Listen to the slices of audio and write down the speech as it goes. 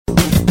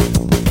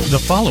The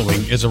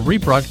following is a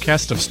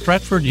rebroadcast of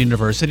Stratford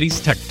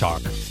University's Tech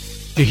Talk.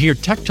 To hear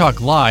Tech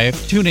Talk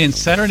live, tune in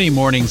Saturday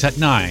mornings at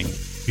 9.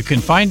 You can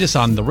find us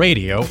on the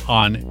radio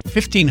on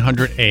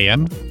 1500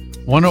 AM,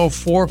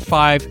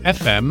 1045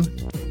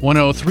 FM,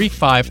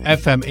 1035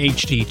 FM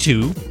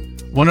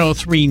HD2,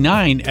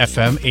 1039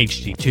 FM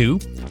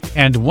HD2,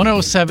 and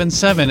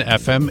 1077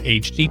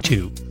 FM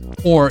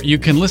HD2. Or you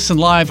can listen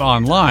live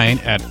online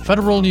at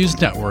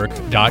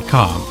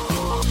federalnewsnetwork.com.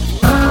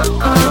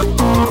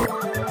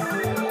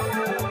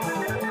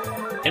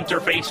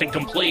 Interfacing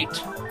complete.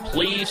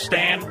 Please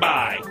stand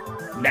by.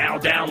 Now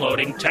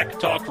downloading Tech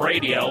Talk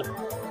Radio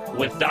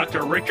with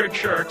Dr. Richard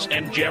Schertz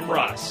and Jim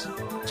Russ.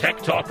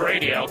 Tech Talk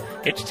Radio,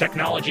 it's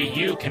technology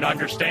you can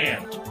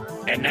understand.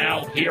 And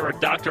now, here are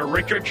Dr.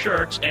 Richard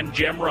Schertz and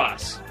Jim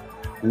Russ.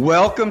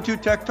 Welcome to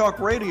Tech Talk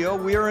Radio.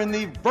 We are in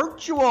the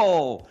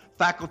virtual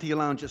faculty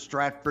lounge at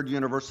Stratford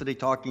University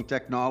talking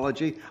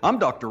technology. I'm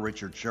Dr.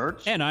 Richard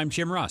Schertz. And I'm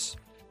Jim Russ.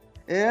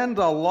 And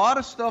a lot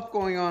of stuff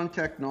going on in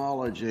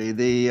technology.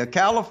 The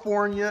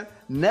California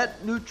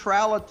net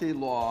neutrality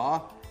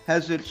law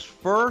has its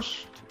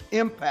first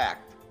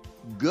impact.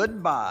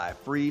 Goodbye,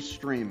 free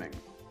streaming.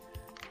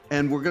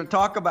 And we're going to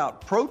talk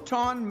about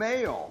Proton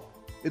Mail.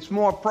 It's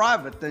more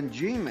private than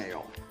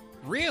Gmail.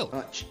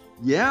 Really?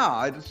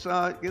 Yeah, it's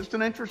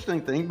an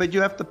interesting thing, but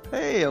you have to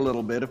pay a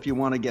little bit if you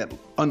want to get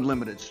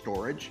unlimited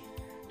storage.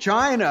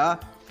 China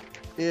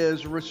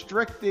is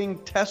restricting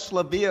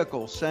Tesla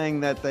vehicles, saying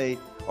that they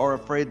are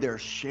afraid they're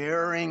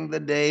sharing the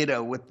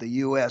data with the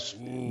U.S.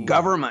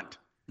 government.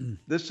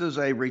 This is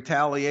a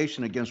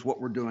retaliation against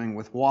what we're doing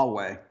with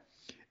Huawei.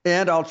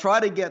 And I'll try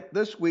to get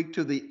this week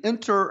to the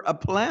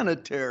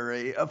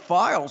interplanetary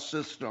file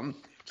system.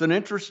 It's an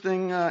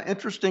interesting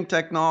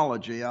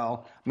technology. I'm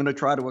going to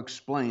try to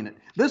explain it.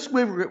 This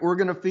week we're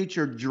going to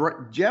feature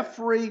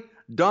Jeffrey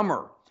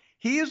Dummer.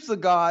 He is the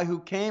guy who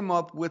came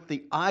up with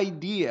the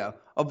idea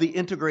of the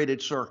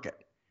integrated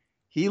circuit.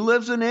 He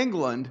lives in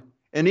England,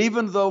 and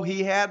even though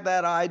he had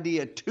that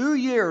idea 2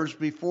 years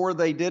before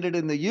they did it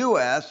in the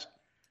U.S.,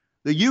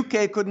 the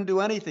UK couldn't do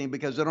anything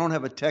because they don't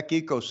have a tech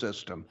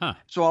ecosystem.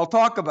 So I'll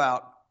talk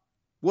about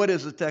what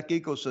is a tech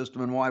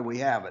ecosystem and why we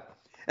have it.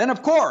 And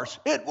of course,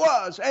 it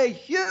was a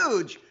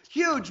huge,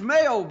 huge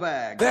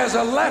mailbag. There's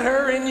a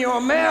letter in your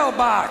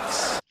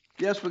mailbox.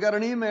 Yes, we got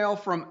an email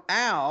from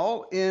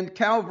Al in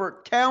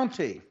Calvert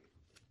County.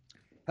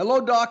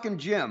 Hello, Doc and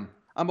Jim.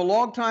 I'm a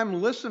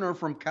longtime listener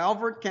from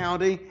Calvert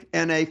County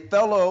and a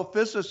fellow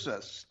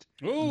physicist.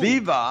 Ooh.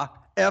 Viva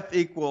F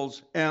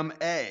equals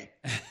MA.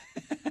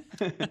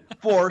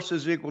 Force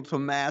is equal to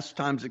mass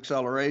times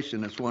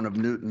acceleration. It's one of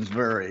Newton's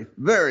very,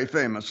 very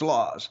famous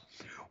laws.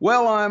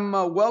 Well, I'm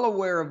well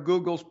aware of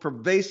Google's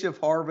pervasive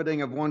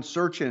harvesting of one's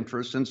search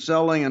interests and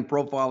selling and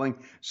profiling,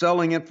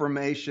 selling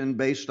information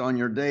based on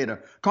your data.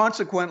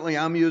 Consequently,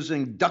 I'm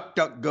using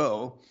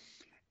DuckDuckGo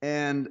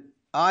and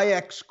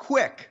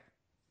IXQuick.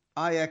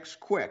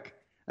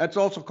 That's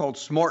also called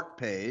Smart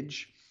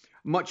Page,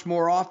 much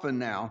more often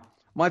now.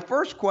 My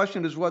first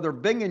question is whether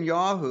Bing and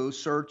Yahoo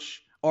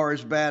search are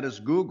as bad as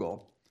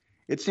Google.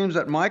 It seems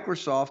that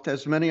Microsoft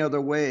has many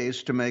other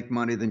ways to make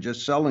money than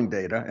just selling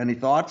data. Any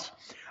thoughts?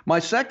 My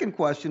second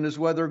question is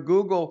whether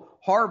Google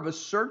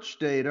harvests search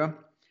data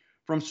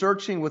from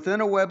searching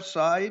within a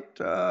website,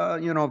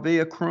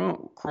 via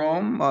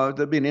Chrome.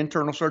 There'd be an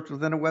internal search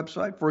within a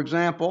website. For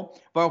example,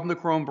 if I open the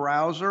Chrome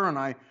browser and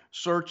I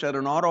search at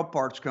an auto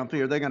parts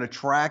company, are they going to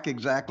track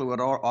exactly what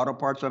auto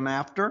parts I'm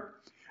after?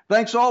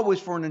 Thanks always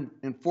for an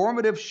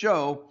informative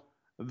show.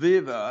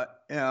 Viva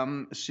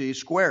MC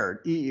squared.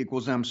 E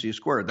equals MC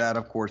squared. That,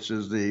 of course,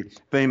 is the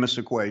famous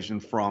equation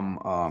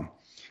from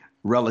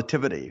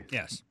relativity.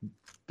 Yes.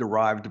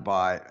 Derived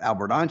by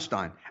Albert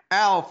Einstein.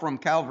 Al from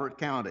Calvert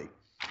County.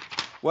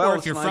 Well, or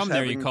if you're from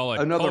there, you call it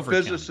another Culver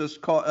physicist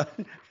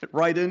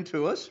right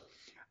into us.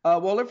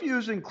 Well, if you're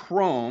using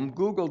Chrome,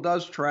 Google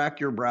does track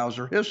your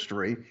browser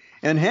history,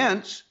 and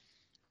hence,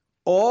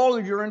 all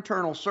of your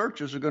internal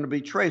searches are going to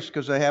be traced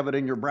because they have it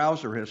in your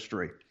browser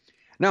history.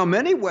 Now,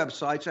 many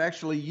websites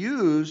actually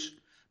use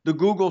the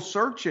Google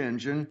search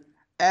engine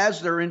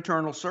as their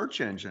internal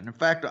search engine. In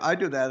fact, I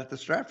do that at the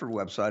Stratford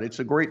website. It's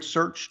a great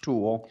search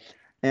tool,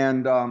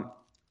 and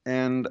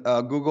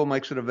Google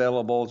makes it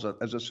available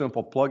as a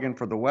simple plugin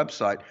for the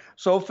website.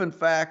 So if in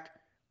fact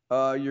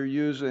they're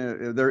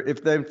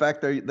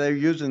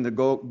using the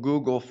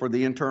Google for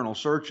the internal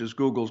searches,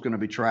 Google's going to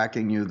be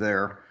tracking you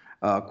there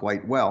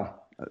quite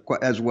well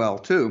as well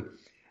too.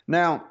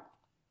 Now,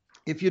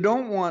 if you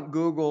don't want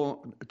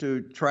Google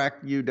to track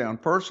you down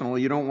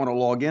personally, you don't want to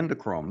log into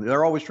Chrome.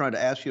 They're always trying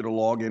to ask you to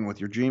log in with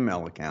your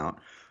Gmail account.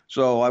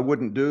 So I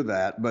wouldn't do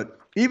that. But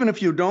even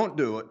if you don't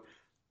do it,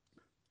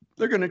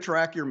 they're going to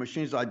track your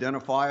machine's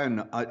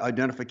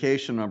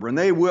identification number, and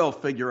they will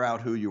figure out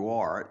who you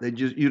are.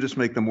 You just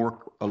make them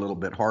work a little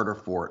bit harder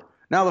for it.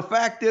 Now, the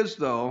fact is,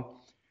 though,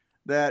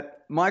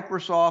 that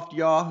Microsoft,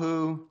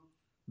 Yahoo,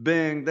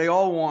 Bing, they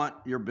all want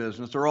your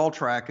business. They're all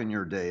tracking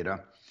your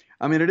data.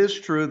 I mean, it is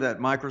true that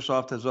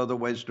Microsoft has other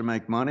ways to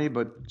make money,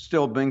 but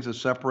still Bing's a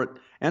separate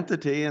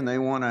entity, and they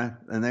want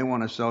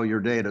to sell your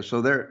data.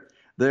 So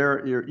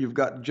you've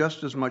got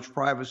just as much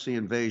privacy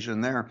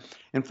invasion there.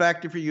 In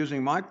fact, if you're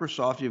using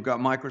Microsoft, you've got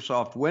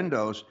Microsoft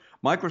Windows.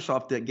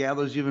 Microsoft that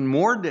gathers even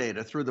more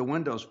data through the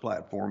Windows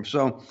platform.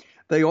 So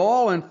they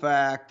all, in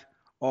fact,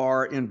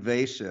 are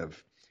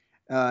invasive.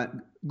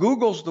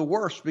 Google's the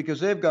worst because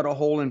they've got a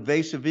whole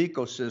invasive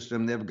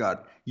ecosystem. They've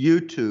got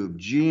YouTube,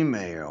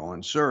 Gmail,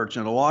 and search,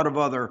 and a lot of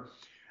other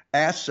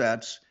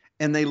assets,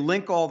 and they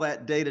link all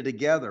that data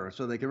together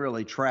so they can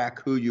really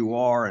track who you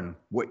are and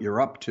what you're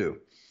up to.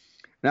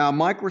 Now,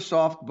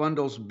 Microsoft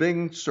bundles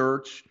Bing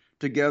search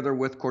together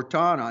with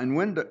Cortana in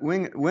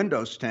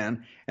Windows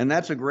 10, and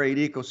that's a great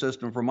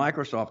ecosystem for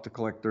Microsoft to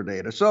collect their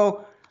data.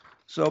 So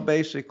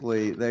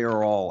basically, they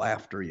are all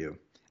after you.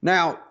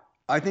 Now,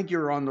 I think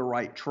you're on the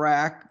right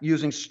track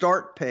using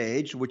Start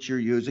Page, which you're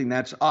using.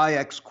 That's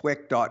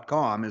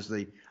ixquick.com is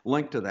the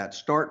link to that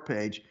Start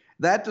Page.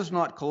 That does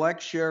not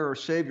collect, share, or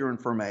save your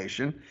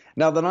information.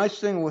 Now, the nice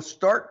thing with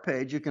Start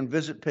Page, you can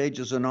visit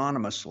pages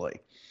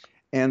anonymously,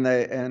 and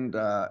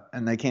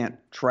they can't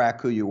track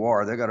who you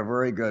are. They got a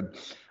very good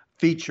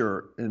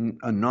feature in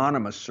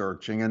anonymous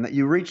searching, and that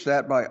you reach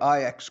that by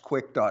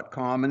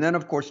ixquick.com, and then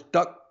of course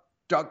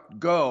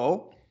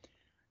DuckDuckGo.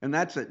 And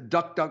that's at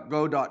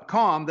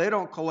duckduckgo.com. They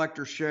don't collect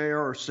or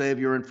share or save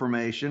your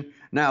information.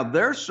 Now,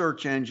 their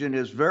search engine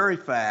is very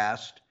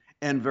fast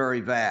and very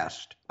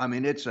vast. I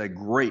mean, it's a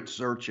great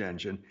search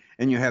engine,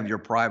 and you have your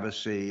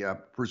privacy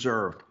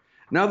preserved.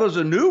 Now, there's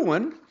a new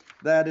one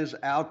that is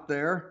out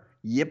there,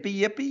 Yippee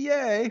Yippee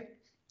Yay. Have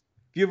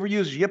you ever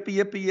used Yippee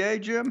Yippee Yay,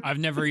 Jim? I've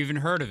never even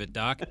heard of it,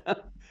 Doc.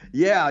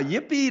 Yeah,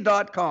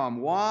 yippee.com,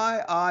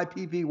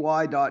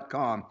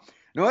 yippy.com.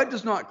 No, it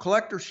does not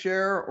collect or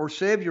share or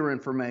save your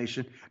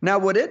information. Now,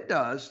 what it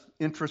does,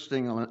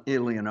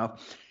 interestingly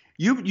enough,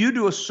 you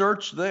do a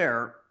search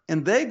there,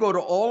 and they go to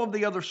all of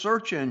the other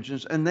search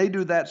engines, and they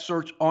do that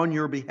search on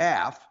your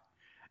behalf,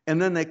 and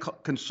then they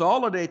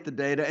consolidate the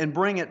data and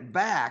bring it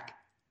back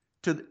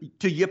to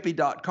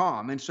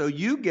yippee.com. And so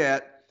you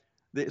get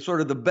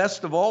sort of the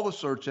best of all the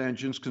search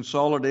engines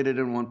consolidated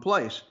in one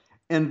place.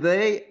 And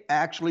they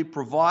actually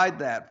provide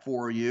that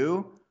for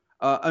you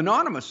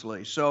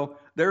anonymously. So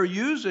they're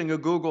using a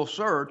Google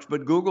search,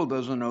 but Google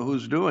doesn't know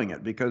who's doing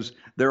it because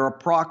they're a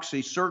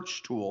proxy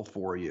search tool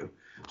for you.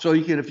 So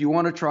you can, if you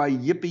want to try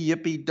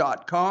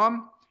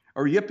yippee.com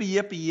or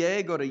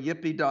yippee, go to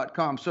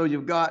yippee.com. So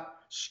you've got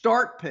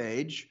Start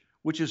Page,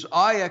 which is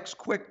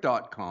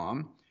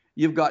ixquick.com.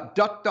 You've got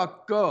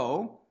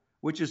DuckDuckGo,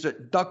 which is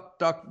at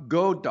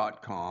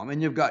duckduckgo.com.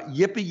 And you've got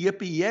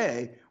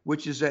yippee,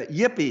 which is at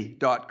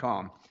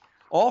yippee.com.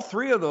 All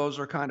three of those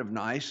are kind of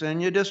nice, and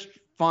you just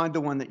find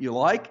the one that you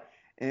like,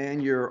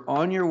 and you're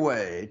on your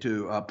way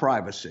to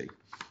privacy.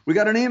 We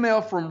got an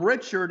email from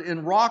Richard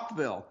in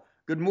Rockville.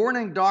 Good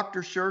morning,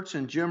 Dr. Shurtz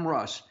and Jim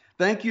Russ.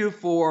 Thank you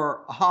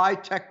for High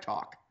Tech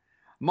Talk.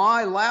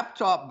 My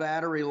laptop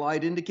battery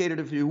light indicated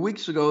a few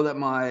weeks ago that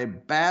my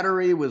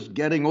battery was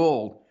getting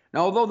old.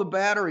 Now, although the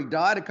battery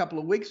died a couple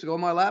of weeks ago,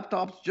 my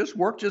laptop just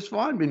worked just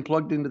fine being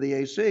plugged into the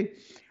AC.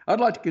 I'd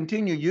like to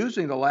continue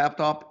using the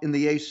laptop in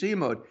the AC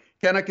mode.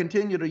 Can I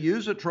continue to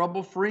use it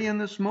trouble-free in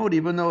this mode,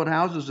 even though it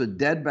houses a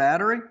dead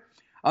battery?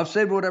 I've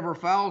saved whatever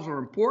files are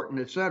important,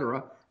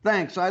 etc.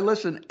 Thanks. I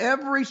listen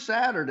every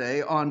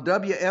Saturday on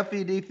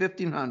WFED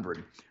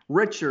 1500.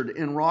 Richard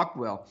in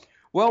Rockville.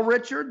 Well,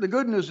 Richard, the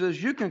good news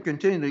is you can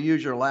continue to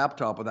use your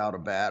laptop without a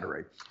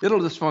battery.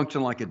 It'll just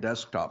function like a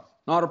desktop.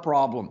 Not a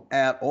problem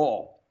at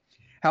all.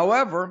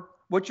 However,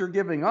 what you're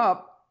giving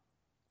up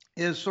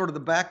is sort of the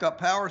backup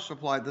power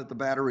supply that the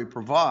battery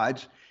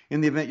provides. In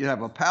the event you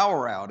have a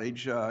power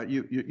outage,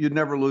 you'd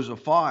never lose a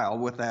file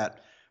with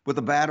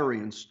the battery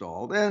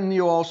installed. And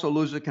you also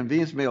lose the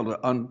convenience of being able to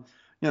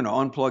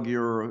unplug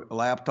your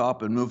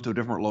laptop and move to a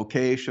different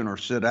location or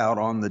sit out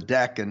on the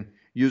deck and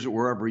use it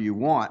wherever you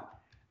want.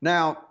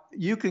 Now,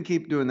 you can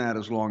keep doing that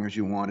as long as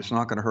you want. It's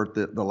not going to hurt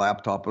the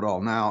laptop at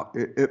all. Now,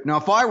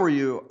 if I were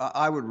you,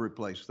 I would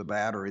replace the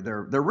battery.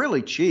 They're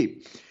really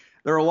cheap.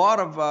 There are a lot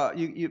of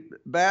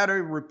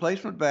battery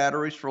replacement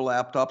batteries for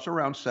laptops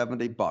around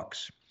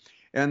 $70.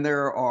 And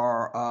there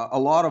are a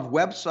lot of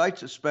websites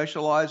that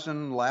specialize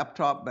in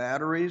laptop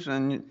batteries,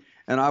 and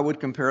I would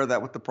compare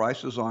that with the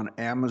prices on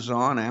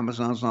Amazon.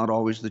 Amazon's not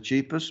always the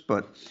cheapest,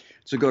 but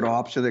it's a good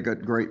option. They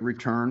got great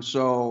returns.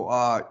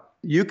 So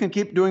you can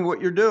keep doing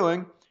what you're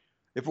doing.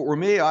 If it were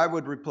me, I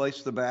would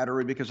replace the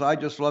battery because I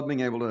just love being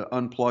able to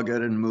unplug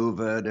it and move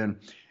it. And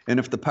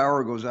if the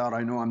power goes out,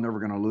 I know I'm never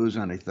going to lose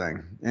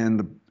anything.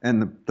 And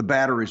the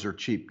batteries are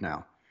cheap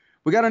now.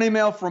 We got an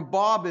email from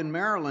Bob in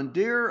Maryland.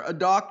 Dear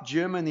Doc,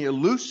 Jim, and the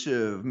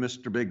elusive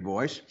Mr. Big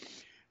Voice,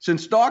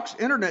 since Doc's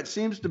internet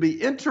seems to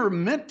be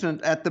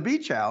intermittent at the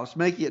beach house,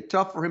 making it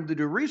tough for him to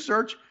do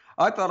research,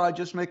 I thought I'd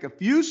just make a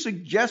few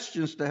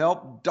suggestions to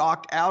help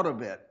Doc out a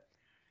bit.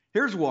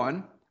 Here's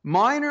one.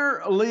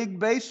 Minor League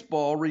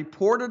Baseball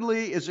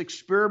reportedly is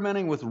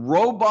experimenting with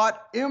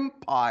robot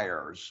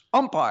umpires.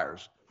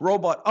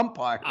 Robot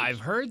umpires. I've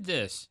heard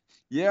this.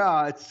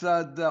 Yeah, it's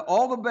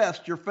all the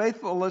best. Your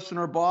faithful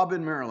listener, Bob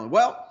in Maryland.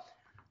 Well,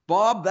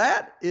 Bob,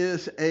 that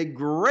is a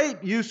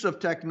great use of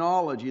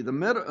technology.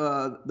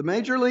 The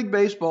Major League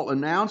Baseball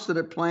announced that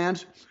it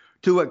plans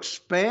to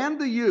expand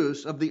the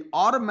use of the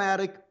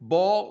automatic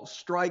ball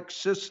strike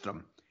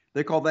system.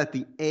 They call that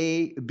the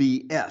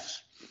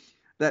ABS.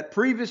 That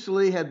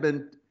previously had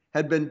been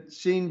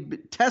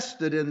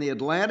tested in the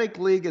Atlantic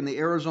League and the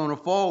Arizona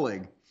Fall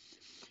League.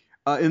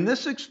 In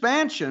this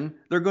expansion,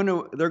 they're going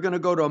to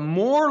go to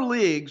more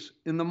leagues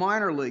in the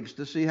minor leagues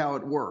to see how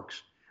it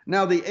works.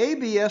 Now, the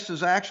ABS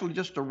is actually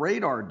just a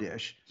radar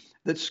dish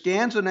that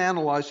scans and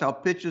analyzes how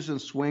pitches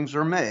and swings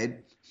are made.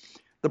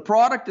 The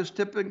product is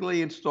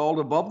typically installed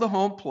above the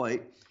home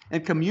plate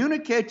and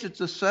communicates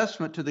its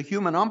assessment to the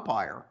human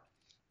umpire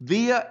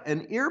via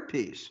an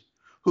earpiece,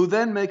 who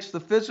then makes the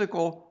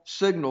physical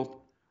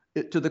signal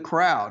to the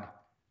crowd.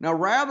 Now,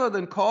 rather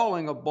than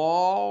calling a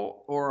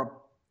ball or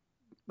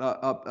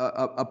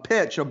a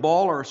pitch, a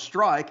ball or a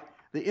strike,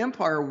 the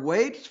umpire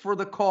waits for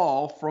the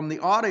call from the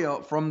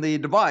audio, from the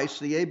device,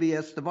 the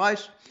ABS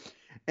device,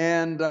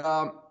 and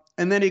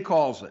then he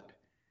calls it.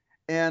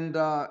 And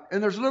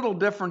there's little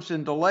difference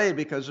in delay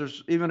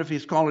because even if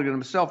he's calling it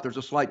himself, there's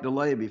a slight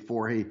delay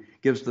before he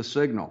gives the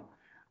signal.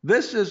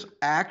 This is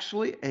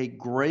actually a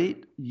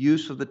great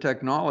use of the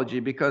technology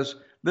because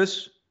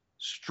this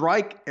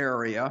strike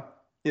area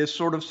is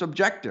sort of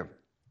subjective,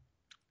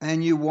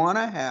 and you want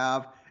to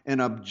have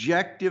an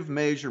objective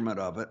measurement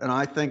of it. And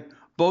I think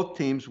both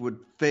teams would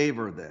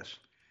favor this.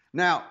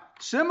 Now,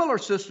 similar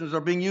systems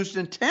are being used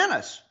in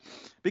tennis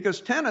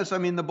because tennis, I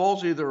mean, the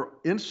ball's either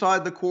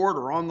inside the court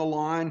or on the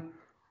line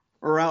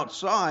or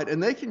outside,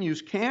 and they can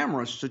use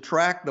cameras to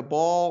track the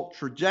ball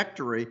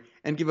trajectory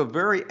and give a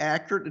very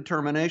accurate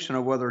determination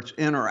of whether it's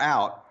in or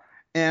out.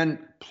 And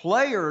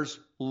players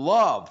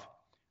love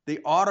the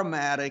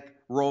automatic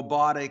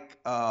robotic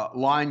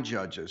line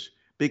judges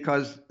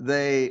because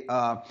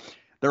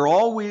they're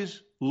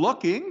always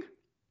looking,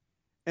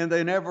 and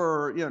they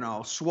never,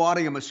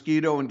 swatting a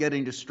mosquito and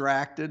getting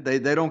distracted. They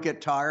don't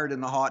get tired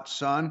in the hot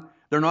sun.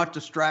 They're not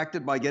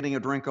distracted by getting a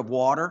drink of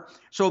water.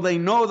 So they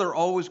know they're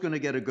always going to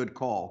get a good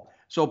call.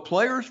 So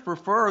players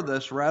prefer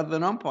this rather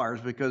than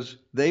umpires because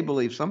they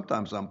believe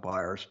sometimes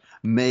umpires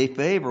may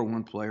favor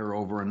one player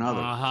over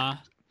another.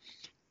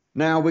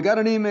 Now, we got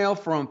an email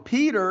from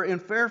Peter in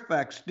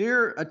Fairfax.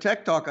 Dear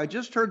Tech Talk, I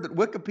just heard that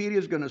Wikipedia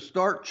is going to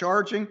start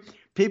charging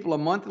people a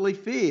monthly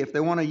fee if they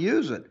want to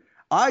use it.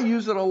 I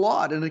use it a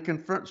lot, and it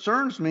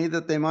concerns me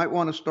that they might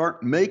want to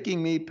start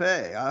making me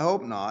pay. I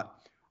hope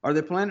not. Are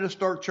they planning to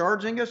start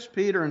charging us?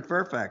 Peter in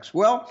Fairfax.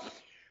 Well,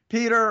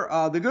 Peter,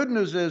 the good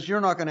news is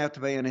you're not going to have to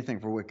pay anything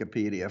for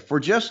Wikipedia. For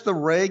just the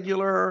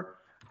regular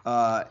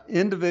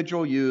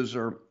individual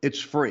user, it's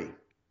free.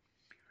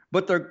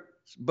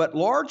 But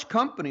large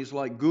companies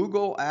like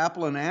Google,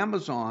 Apple, and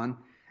Amazon,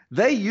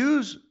 they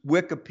use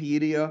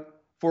Wikipedia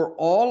for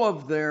all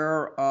of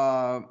their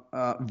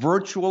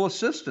virtual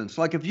assistants.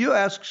 Like if you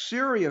ask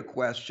Siri a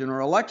question or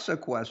Alexa a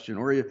question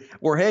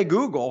or Hey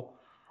Google,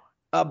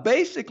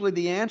 basically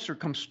the answer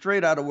comes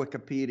straight out of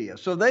Wikipedia.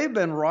 So they've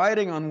been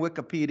riding on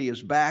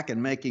Wikipedia's back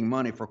and making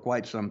money for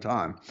quite some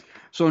time.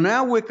 So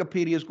now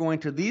Wikipedia is going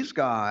to these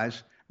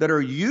guys that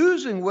are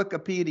using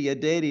Wikipedia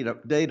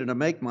data to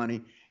make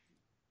money.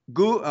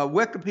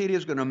 Wikipedia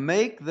is going to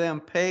make them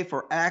pay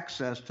for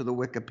access to the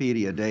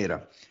Wikipedia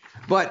data.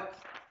 But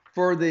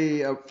for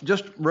the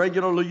just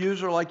regular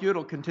user like you,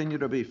 it'll continue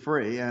to be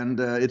free. And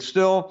it's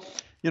still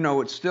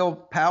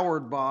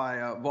powered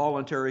by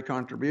voluntary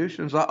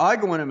contributions. I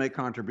go in and make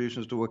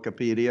contributions to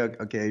Wikipedia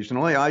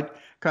occasionally. I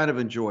kind of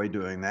enjoy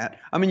doing that.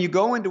 I mean, you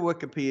go into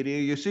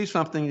Wikipedia, you see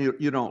something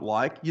you don't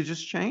like, you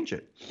just change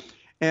it.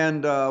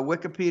 And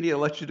Wikipedia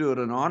lets you do it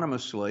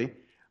anonymously,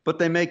 but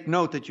they make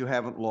note that you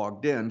haven't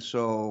logged in.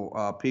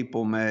 So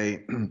people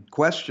may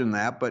question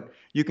that, but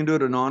you can do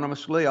it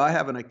anonymously. I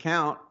have an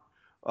account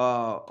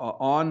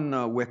on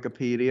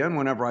Wikipedia, and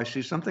whenever I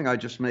see something, I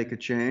just make a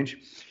change.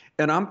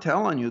 And I'm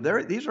telling you,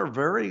 these are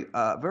very,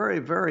 very,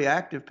 very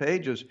active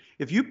pages.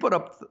 If you put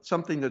up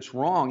something that's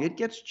wrong, it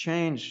gets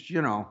changed,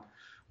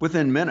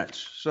 within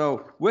minutes.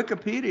 So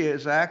Wikipedia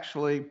is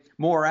actually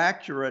more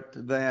accurate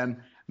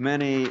than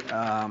many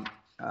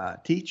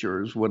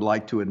teachers would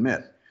like to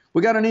admit.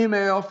 We got an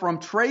email from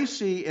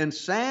Tracy in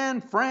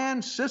San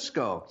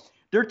Francisco.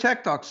 Dear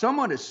Tech Talk,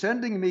 someone is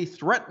sending me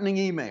threatening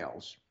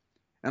emails,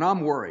 and I'm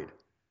worried.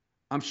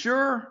 I'm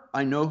sure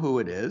I know who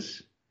it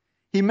is.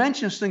 He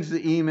mentions things in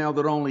the email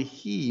that only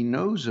he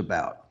knows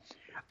about.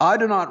 I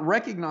do not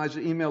recognize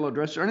the email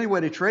address or any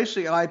way to trace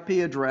the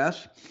IP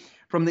address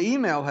from the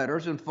email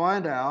headers and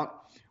find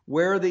out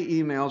where the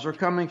emails are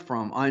coming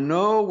from. I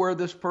know where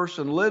this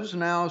person lives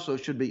now, so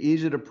it should be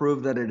easy to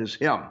prove that it is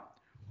him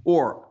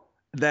or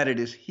that it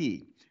is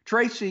he.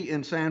 Tracy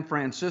in San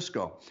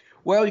Francisco.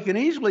 Well, you can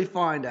easily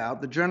find out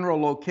the general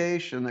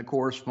location that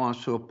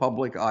corresponds to a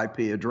public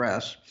IP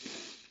address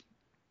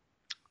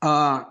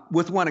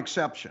with one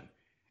exception.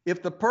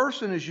 If the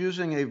person is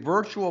using a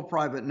virtual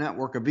private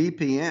network, a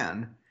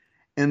VPN,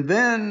 and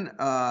then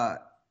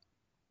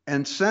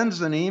and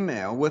sends an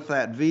email with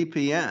that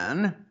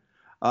VPN,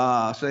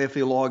 say if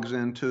he logs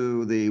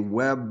into the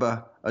web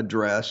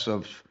address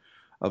of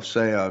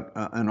say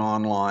an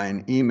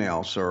online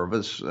email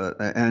service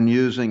and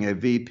using a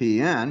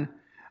VPN,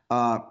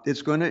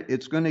 it's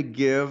going to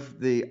give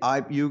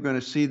you're going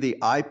to see the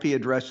IP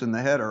address in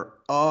the header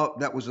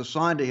that was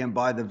assigned to him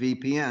by the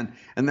VPN,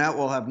 and that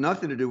will have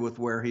nothing to do with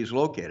where he's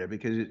located,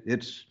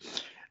 because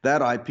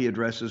that IP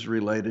address is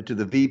related to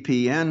the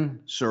VPN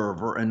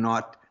server and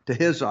not to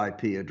his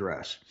IP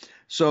address.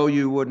 So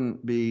you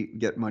wouldn't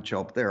get much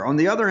help there. On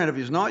the other hand, if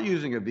he's not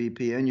using a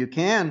VPN,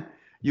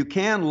 you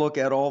can look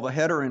at all the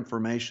header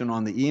information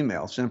on the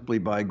email simply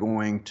by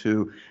going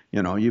to,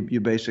 you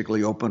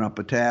basically open up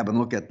a tab and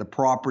look at the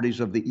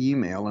properties of the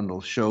email, and it'll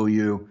show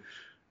you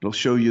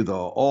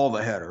all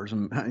the headers.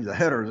 And the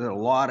headers, there are a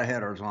lot of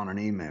headers on an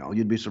email.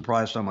 You'd be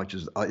surprised how much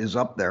is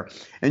up there.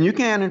 And you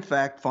can, in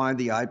fact, find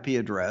the IP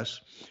address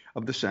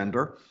of the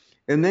sender.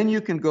 And then you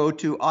can go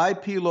to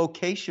IP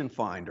Location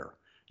Finder.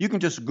 You can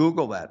just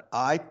Google that,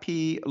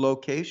 IP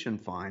Location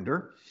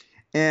Finder.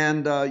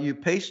 And you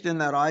paste in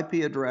that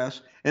IP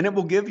address, and it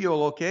will give you a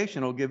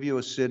location. It'll give you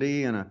a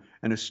city and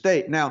a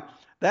state. Now,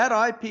 that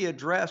IP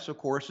address, of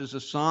course, is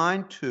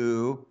assigned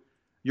to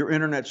your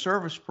internet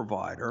service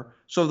provider.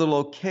 So the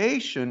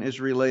location is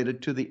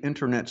related to the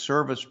internet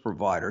service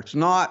provider. It's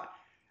not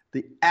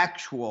the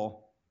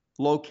actual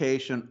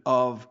location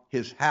of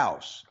his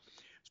house.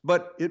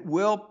 But it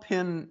will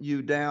pin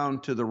you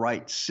down to the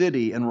right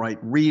city and right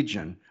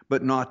region,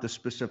 but not the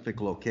specific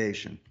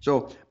location.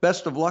 So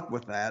best of luck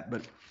with that.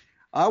 But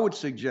I would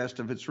suggest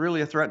if it's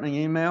really a threatening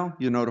email,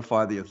 you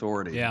notify the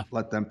authorities. Yeah.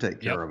 Let them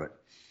take care of it.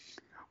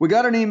 We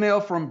got an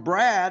email from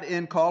Brad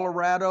in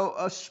Colorado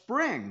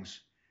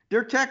Springs.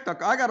 Dear Tech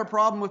Talk, I got a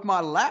problem with my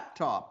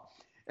laptop.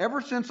 Ever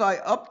since I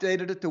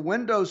updated it to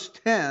Windows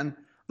 10,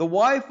 the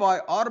Wi-Fi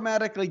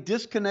automatically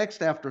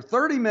disconnects after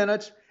 30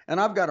 minutes, and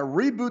I've got to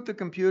reboot the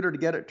computer to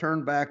get it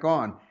turned back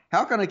on.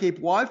 How can I keep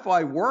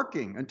Wi-Fi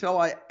working until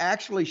I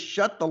actually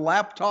shut the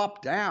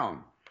laptop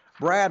down?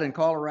 Brad in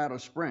Colorado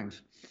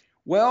Springs.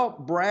 Well,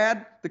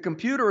 Brad, the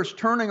computer is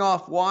turning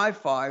off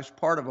Wi-Fi as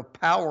part of a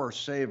power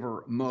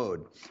saver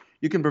mode.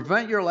 You can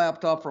prevent your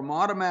laptop from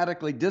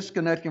automatically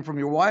disconnecting from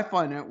your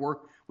Wi-Fi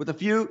network with a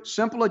few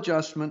simple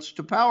adjustments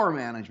to power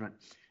management.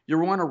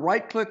 You'll want to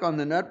right-click on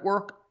the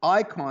network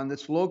icon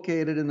that's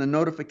located in the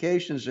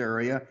notifications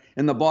area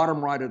in the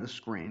bottom right of the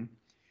screen.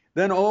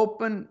 Then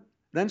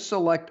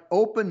select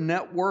Open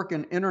Network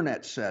and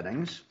Internet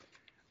Settings.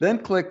 Then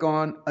click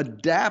on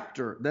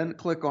Adapter. Then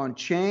click on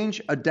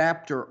Change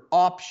Adapter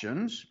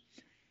Options.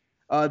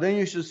 Then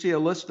you should see a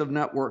list of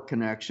network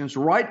connections.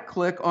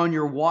 Right-click on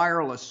your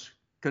wireless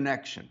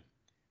connection.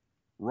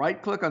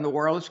 Right-click on the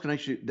wireless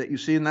connection that you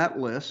see in that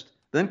list.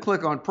 Then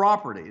click on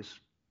Properties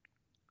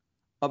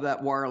of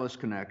that wireless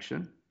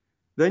connection.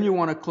 Then you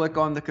want to click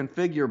on the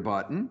Configure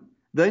button.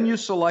 Then you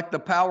select the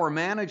Power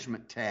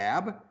Management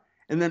tab,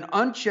 and then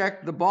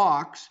uncheck the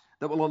box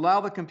that will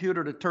allow the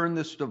computer to turn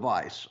this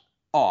device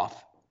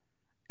off,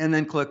 and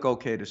then click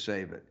OK to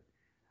save it.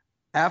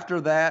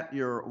 After that,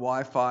 your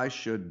Wi-Fi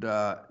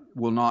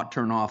will not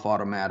turn off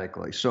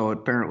automatically. So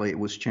apparently it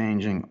was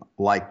changing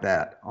like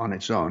that on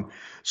its own.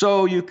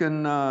 So you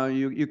can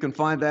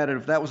find that.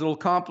 And if that was a little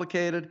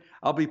complicated,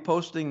 I'll be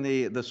posting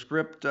the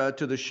script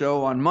to the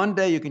show on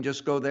Monday. You can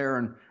just go there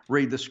and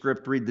read the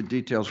script, read the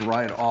details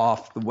right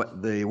off the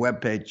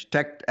webpage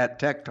at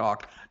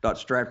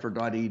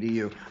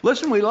techtalk.stratford.edu.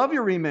 Listen, we love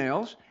your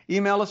emails.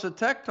 Email us at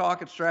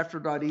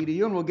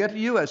techtalk@stratford.edu, and we'll get to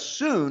you as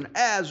soon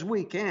as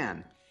we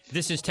can.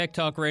 This is Tech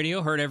Talk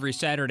Radio, heard every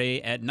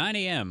Saturday at 9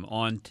 a.m.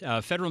 on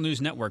Federal News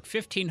Network,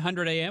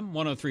 1500 a.m.,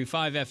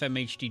 103.5 FM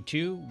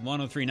HD2,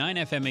 103.9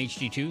 FM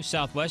HD2,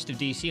 southwest of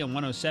D.C. on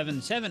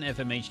 107.7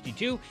 FM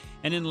HD2,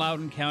 and in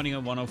Loudoun County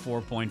on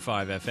 104.5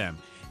 FM.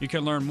 You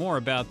can learn more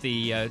about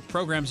the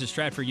programs at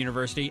Stratford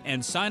University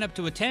and sign up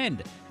to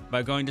attend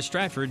by going to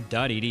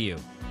stratford.edu.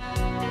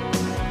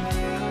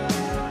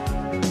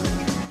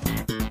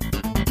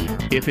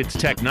 If it's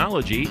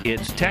technology,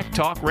 it's Tech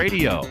Talk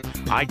Radio.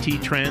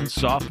 IT trends,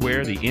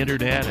 software, the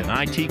internet, and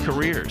IT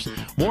careers.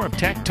 More of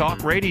Tech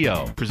Talk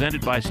Radio,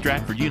 presented by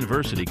Stratford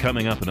University,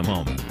 coming up in a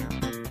moment.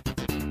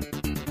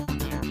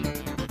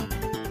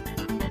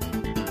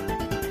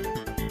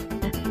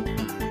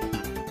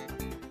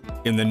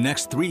 In the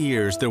next 3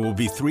 years, there will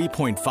be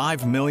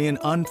 3.5 million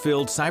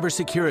unfilled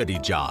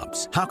cybersecurity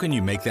jobs. How can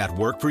you make that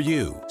work for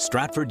you?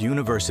 Stratford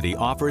University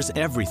offers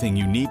everything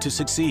you need to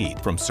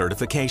succeed, from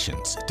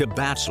certifications to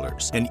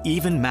bachelor's and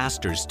even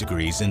master's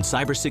degrees in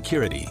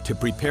cybersecurity to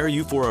prepare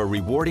you for a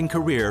rewarding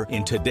career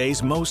in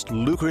today's most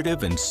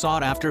lucrative and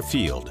sought-after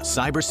field,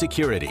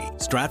 cybersecurity.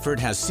 Stratford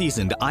has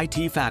seasoned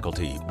IT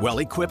faculty,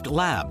 well-equipped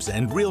labs,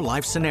 and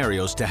real-life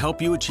scenarios to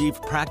help you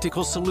achieve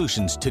practical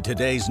solutions to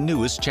today's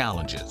newest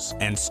challenges.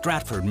 And Stratford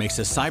Stratford makes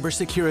a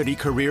cybersecurity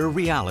career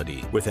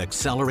reality with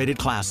accelerated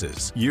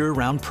classes,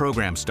 year-round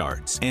program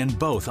starts, and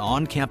both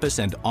on-campus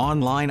and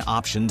online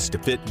options to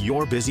fit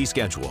your busy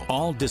schedule.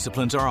 All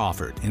disciplines are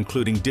offered,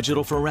 including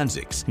digital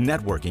forensics,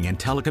 networking and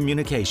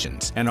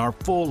telecommunications, and our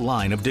full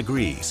line of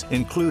degrees,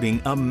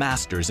 including a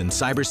master's in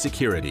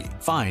cybersecurity.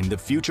 Find the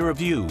future of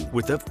you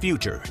with a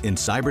future in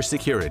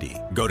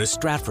cybersecurity. Go to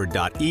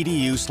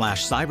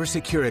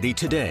stratford.edu/cybersecurity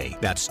today.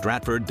 That's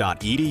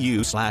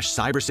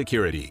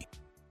stratford.edu/cybersecurity.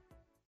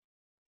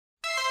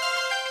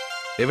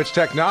 If it's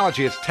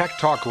technology, it's Tech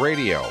Talk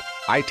Radio.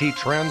 IT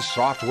trends,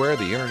 software,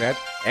 the internet,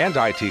 and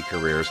IT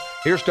careers.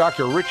 Here's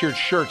Dr. Richard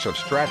Schertz of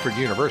Stratford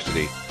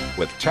University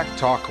with Tech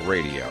Talk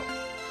Radio.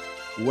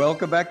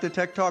 Welcome back to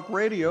Tech Talk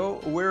Radio.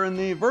 We're in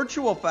the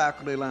virtual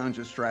faculty lounge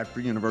at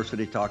Stratford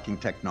University talking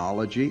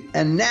technology.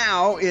 And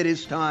now it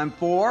is time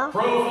for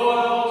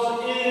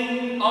Profiles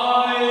in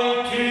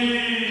IT.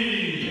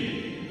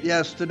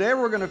 Yes, today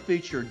we're going to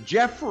feature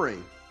Jeffrey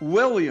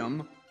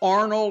William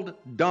Arnold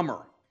Dummer.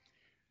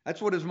 That's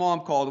what his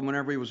mom called him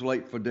whenever he was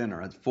late for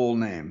dinner, his full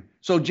name.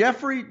 So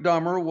Jeffrey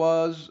Dummer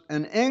was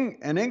an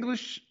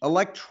English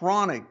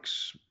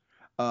electronics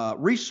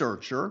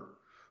researcher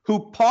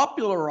who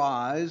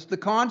popularized the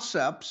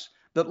concepts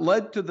that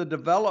led to the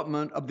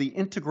development of the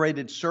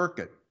integrated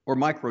circuit, or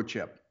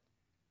microchip.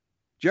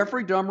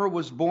 Jeffrey Dummer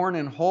was born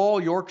in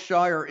Hull,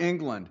 Yorkshire,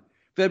 England,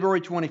 February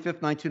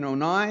 25th,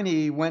 1909.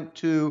 He went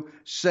to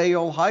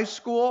Sale High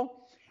School,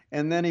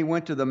 and then he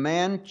went to the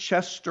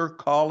Manchester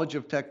College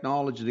of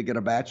Technology to get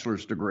a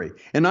bachelor's degree.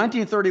 In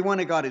 1931,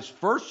 he got his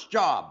first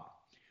job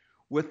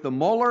with the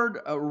Mullard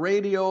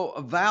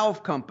Radio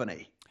Valve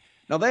Company.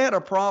 Now, they had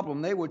a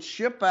problem. They would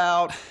ship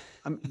out,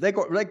 they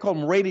call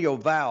them radio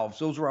valves.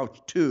 Those were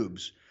out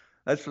tubes.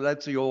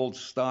 That's the old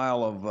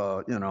style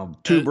of,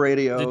 tube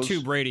radios. The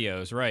tube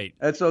radios, right.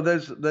 And so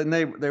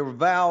they were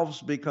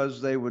valves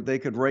because they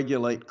could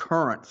regulate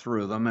current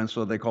through them, and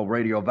so they called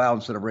radio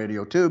valves instead of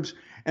radio tubes.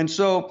 And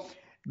so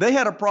they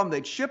had a problem.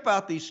 They'd ship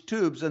out these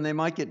tubes and they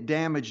might get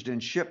damaged in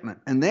shipment.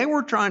 And they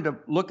were trying to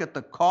look at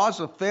the cause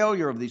of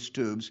failure of these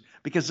tubes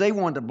because they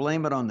wanted to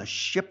blame it on the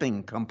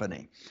shipping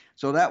company.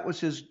 So that was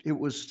his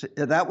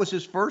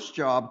first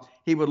job.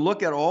 He would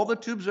look at all the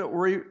tubes that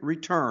were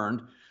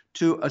returned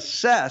to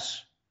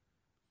assess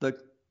the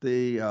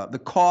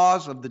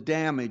cause of the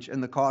damage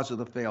and the cause of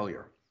the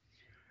failure.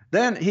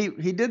 Then he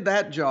did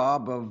that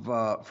job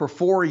for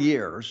 4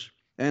 years,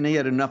 and he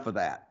had enough of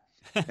that.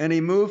 And he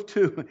moved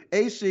to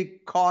AC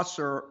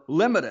Cosser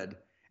Limited,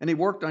 and he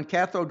worked on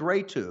cathode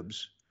ray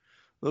tubes.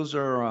 Those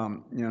are,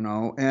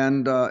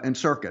 and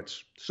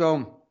circuits.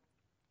 So,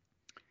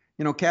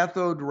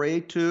 cathode ray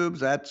tubes,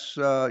 that's,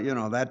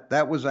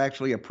 that was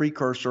actually a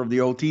precursor of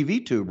the old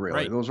TV tube, really.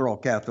 Right. Those are all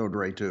cathode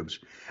ray tubes.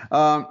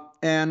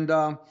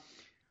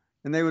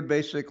 And they would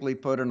basically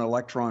put an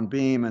electron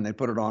beam and they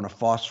put it on a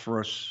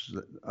phosphorus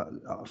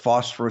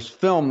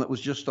film that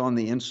was just on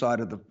the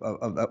inside of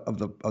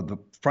the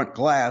front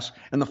glass,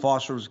 and the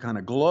phosphorus would kind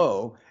of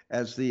glow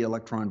as the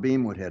electron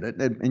beam would hit it,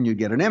 and you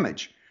get an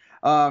image.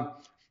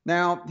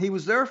 Now, he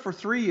was there for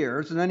 3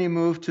 years, and then he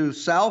moved to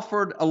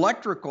Salford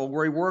Electrical,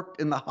 where he worked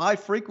in the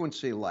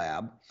high-frequency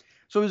lab.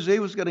 So he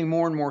was getting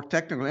more and more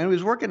technical, and he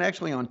was working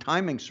actually on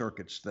timing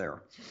circuits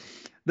there.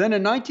 Then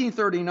in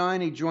 1939,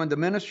 he joined the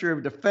Ministry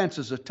of Defense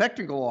as a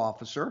technical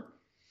officer,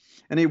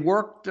 and he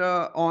worked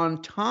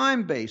on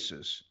time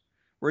bases,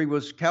 where he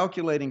was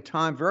calculating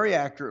time very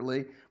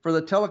accurately for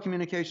the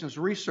Telecommunications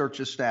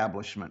Research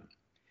Establishment.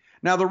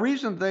 Now, the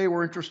reason they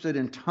were interested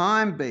in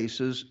time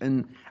bases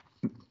and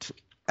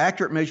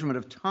accurate measurement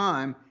of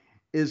time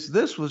is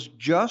this was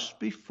just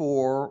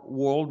before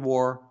World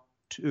War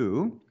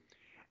II,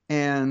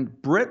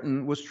 and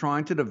Britain was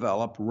trying to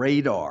develop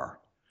radar,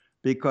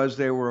 because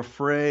they were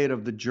afraid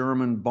of the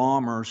German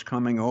bombers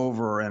coming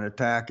over and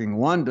attacking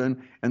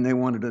London, and they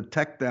wanted to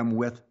detect them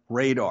with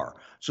radar.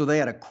 So they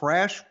had a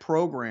crash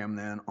program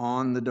then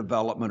on the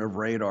development of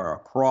radar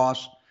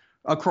across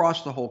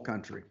the whole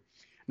country.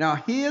 Now,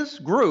 his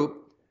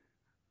group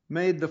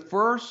made the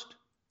first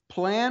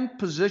planned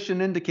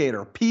position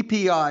indicator,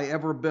 PPI,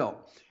 ever built.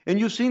 And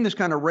you've seen this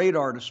kind of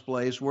radar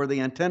displays where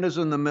the antenna's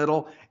in the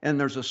middle and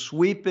there's a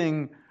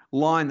sweeping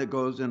line that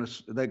goes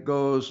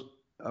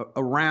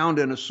around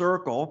in a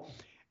circle,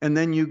 and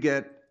then you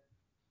get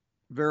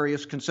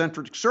various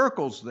concentric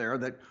circles there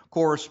that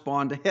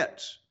correspond to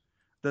hits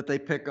that they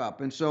pick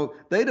up. And so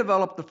they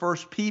developed the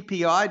first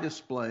PPI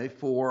display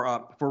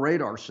for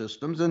radar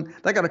systems, and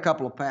they got a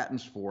couple of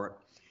patents for it.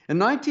 In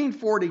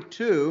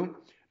 1942,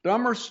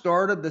 Dummer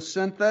started the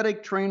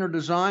Synthetic Trainer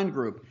Design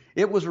Group.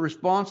 It was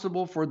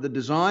responsible for the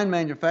design,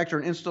 manufacture,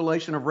 and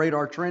installation of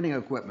radar training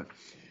equipment.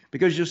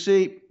 Because you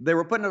see, they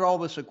were putting in all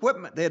this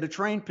equipment, they had to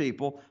train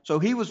people, so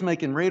he was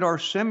making radar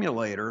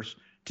simulators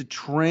to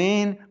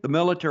train the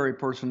military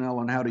personnel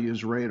on how to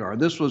use radar.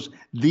 This was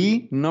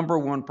the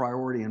 #1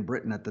 priority in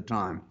Britain at the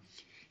time.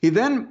 He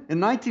then, in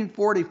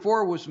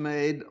 1944, was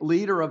made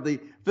leader of the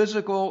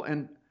physical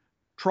and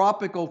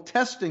tropical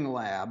testing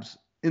labs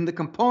in the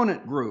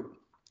component group.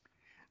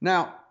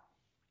 Now,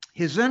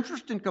 his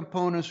interest in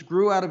components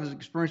grew out of his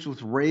experience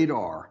with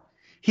radar.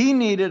 He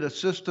needed a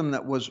system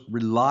that was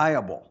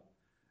reliable.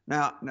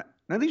 Now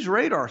these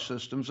radar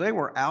systems, they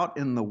were out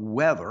in the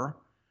weather.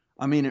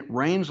 I mean, it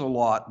rains a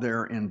lot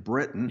there in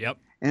Britain. Yep.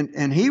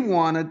 And he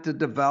wanted to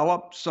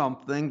develop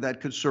something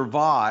that could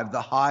survive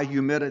the high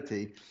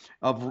humidity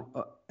of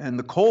and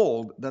the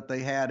cold that they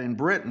had in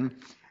Britain.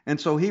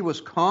 And so he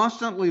was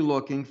constantly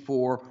looking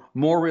for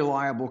more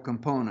reliable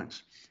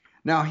components.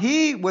 Now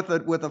he, with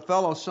a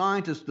fellow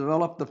scientist,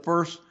 developed the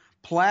first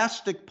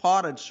plastic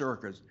potted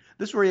circuits.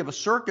 This is where you have a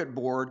circuit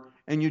board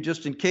and you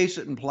just encase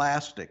it in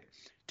plastic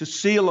to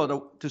seal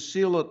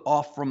it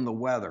off from the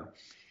weather.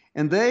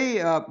 And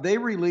they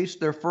released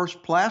their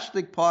first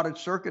plastic potted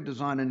circuit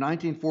design in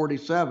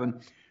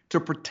 1947 to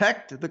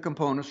protect the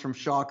components from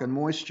shock and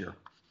moisture.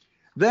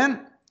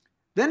 Then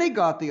he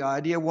got the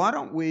idea, why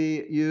don't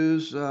we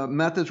use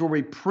methods where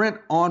we print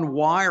on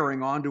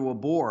wiring onto a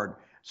board?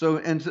 So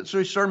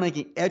he started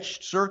making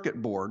etched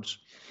circuit boards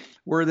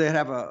where they'd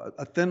have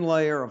a thin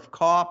layer of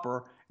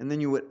copper, and then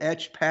you would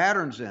etch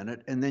patterns in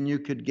it, and then you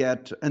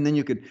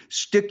could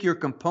stick your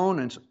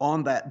components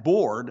on that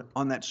board,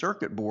 on that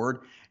circuit board,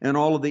 and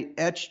all of the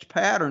etched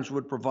patterns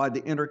would provide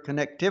the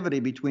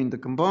interconnectivity between the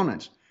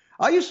components.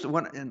 I used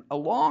to, a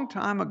long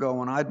time ago,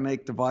 when I'd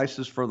make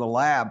devices for the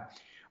lab,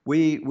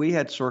 we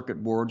had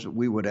circuit boards that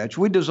we would etch.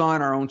 We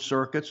design our own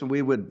circuits, and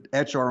we would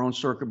etch our own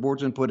circuit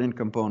boards and put in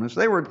components.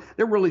 They're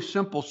really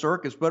simple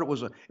circuits, but it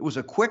was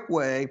a quick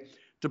way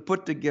to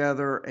put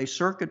together a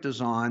circuit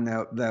design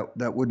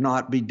that would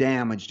not be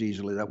damaged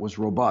easily, that was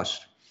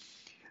robust.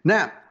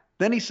 Now,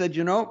 then he said,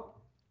 in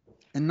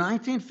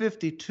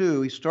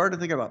 1952, he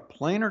started thinking about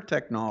planar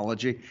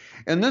technology,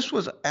 and this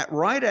was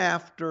right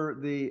after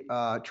the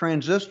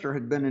transistor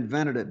had been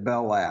invented at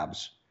Bell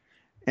Labs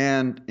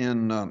and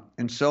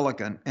in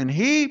Silicon. And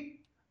he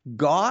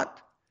got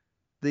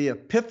the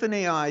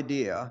epiphany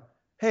idea,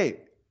 hey,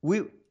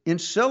 in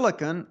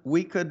Silicon,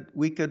 we could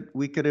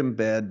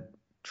embed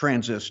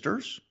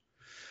transistors,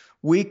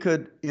 we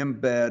could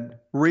embed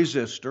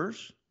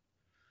resistors,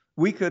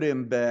 we could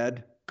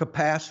embed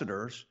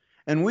capacitors,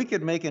 and we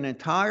could make an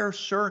entire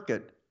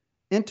circuit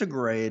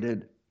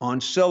integrated on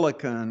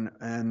silicon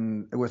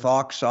and with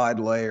oxide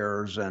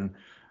layers and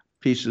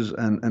pieces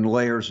and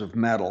layers of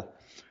metal.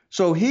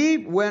 So he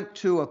went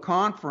to a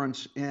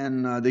conference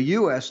in the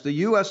U.S., the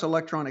U.S.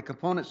 Electronic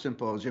Component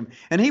Symposium,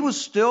 and he was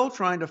still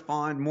trying to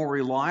find more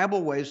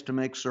reliable ways to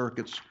make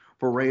circuits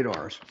for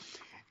radars.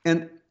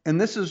 And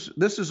this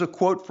is a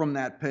quote from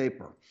that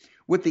paper.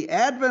 With the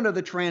advent of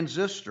the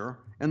transistor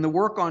and the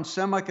work on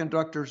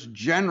semiconductors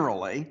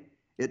generally,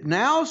 it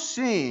now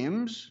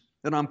seems,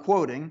 and I'm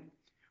quoting,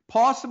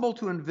 possible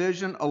to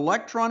envision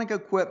electronic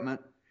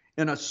equipment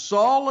in a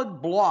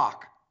solid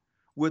block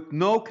with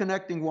no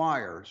connecting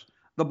wires.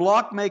 The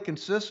block may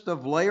consist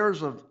of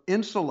layers of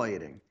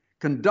insulating,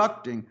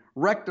 conducting,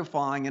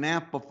 rectifying, and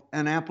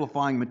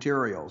amplifying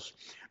materials.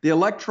 The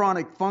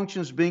electronic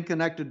functions being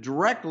connected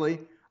directly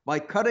by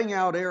cutting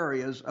out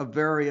areas of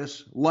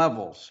various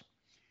levels.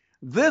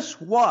 This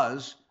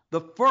was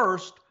the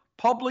first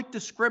public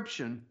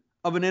description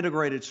of an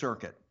integrated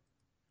circuit.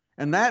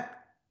 And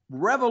that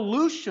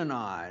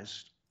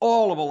revolutionized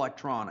all of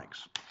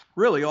electronics,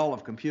 really all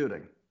of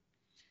computing.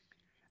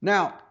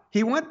 Now,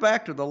 he went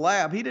back to the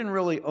lab. He didn't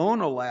really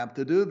own a lab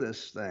to do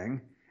this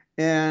thing,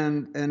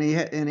 and he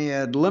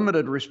had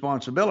limited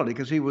responsibility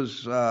because he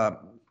was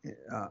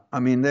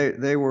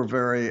they were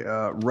very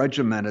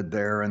regimented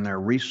there in their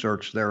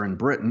research there in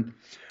Britain.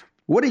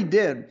 What he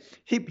did,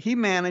 he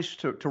managed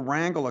to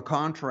wrangle a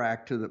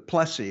contract to the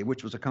Plessey,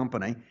 which was a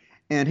company,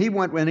 and he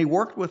went and he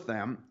worked with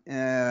them,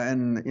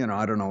 and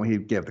I don't know, he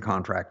gave the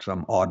contract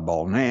some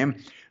oddball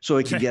name so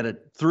he could get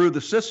it through the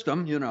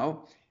system,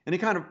 and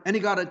he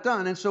got it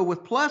done. And so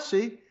with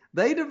Plessey,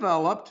 they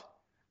developed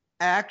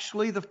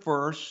actually the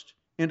first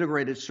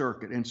integrated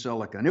circuit in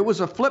silicon. It was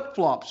a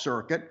flip-flop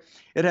circuit.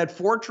 It had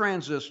 4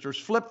 transistors.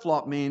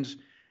 Flip-flop means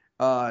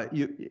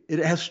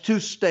it has 2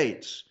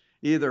 states.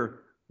 Either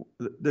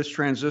this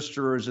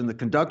transistor is in the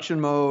conduction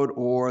mode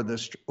or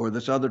this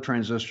other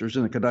transistor is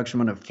in the conduction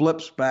mode. It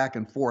flips back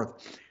and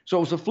forth. So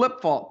it was a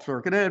flip-flop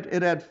circuit.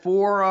 It had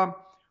 4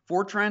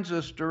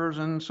 transistors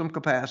and some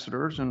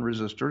capacitors and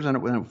resistors, and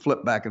it would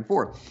flip back and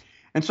forth.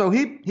 And so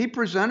he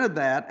presented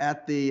that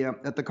at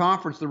the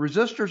conference. The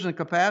resistors and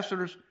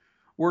capacitors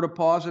were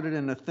deposited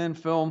in a thin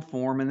film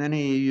form, and then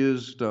he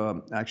used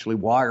actually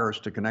wires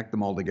to connect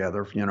them all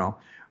together.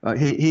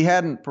 He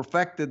hadn't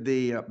perfected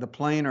the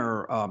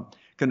planar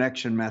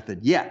connection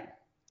method yet,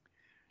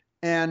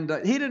 and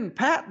he didn't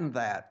patent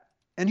that.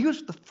 And he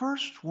was the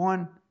first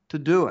one to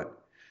do it.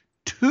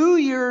 2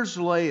 years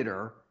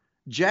later,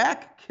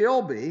 Jack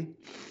Kilby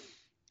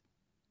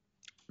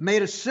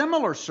made a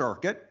similar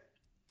circuit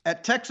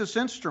at Texas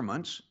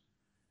Instruments,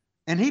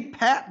 and he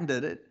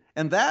patented it.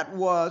 And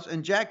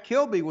Jack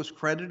Kilby was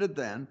credited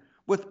then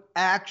with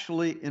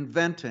actually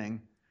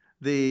inventing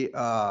the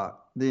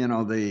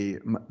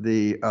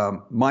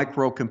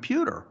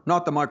microcomputer,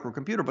 not the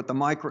microcomputer,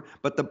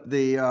 but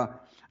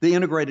the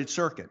integrated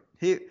circuit.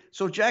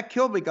 So Jack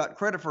Kilby got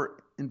credit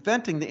for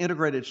inventing the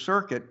integrated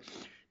circuit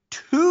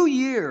 2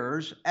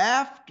 years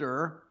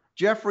after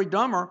Jeffrey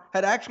Dahmer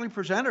had actually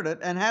presented it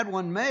and had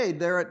one made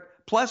there at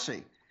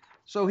Plessy.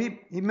 So he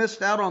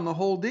missed out on the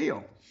whole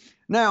deal.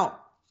 Now,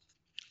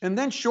 and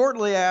then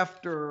shortly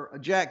after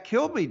Jack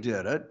Kilby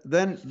did it,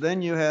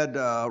 then you had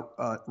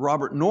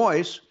Robert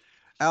Noyce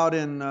out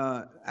in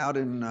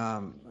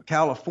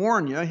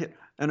California,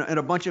 and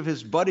a bunch of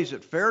his buddies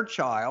at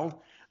Fairchild.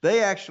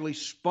 They actually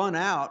spun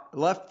out,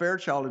 left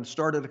Fairchild, and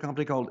started a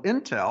company called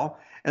Intel,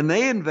 and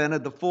they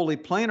invented the fully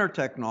planar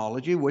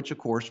technology, which of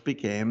course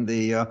became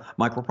the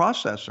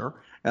microprocessor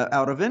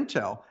out of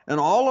Intel. And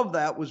all of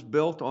that was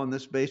built on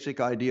this basic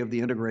idea of the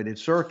integrated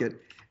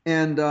circuit.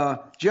 And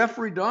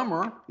Jeffrey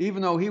Dahmer,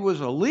 even though he was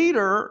a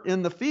leader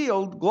in the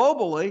field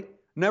globally,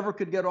 never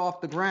could get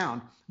off the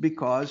ground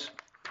because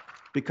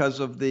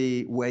of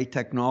the way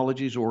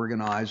technology is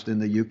organized in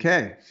the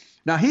UK.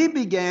 Now, he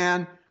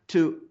began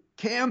to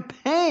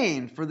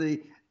campaign for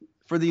the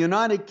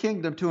United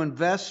Kingdom to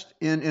invest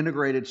in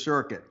integrated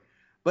circuit,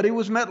 but he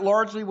was met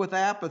largely with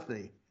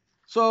apathy.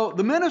 So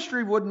the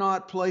ministry would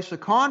not place a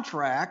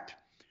contract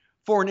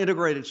for an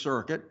integrated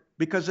circuit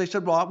because they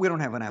said, well, we don't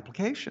have an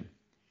application.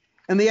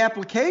 And the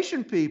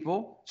application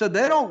people said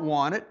they don't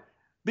want it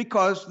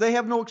because they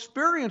have no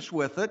experience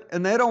with it,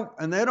 and they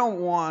don't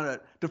want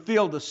it to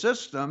field a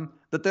system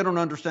that they don't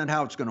understand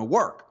how it's going to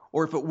work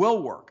or if it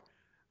will work.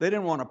 They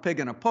didn't want a pig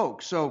in a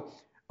poke. So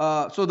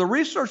the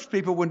research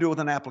people wouldn't do it with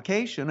an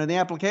application, and the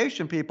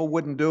application people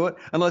wouldn't do it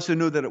unless they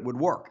knew that it would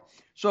work.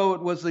 So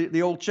it was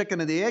the old chicken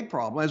and the egg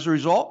problem. As a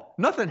result,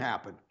 nothing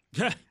happened.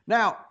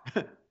 Now,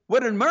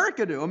 what did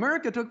America do?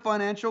 America took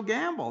financial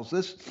gambles.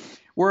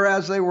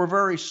 Whereas they were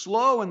very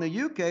slow in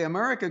the UK,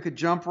 America could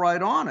jump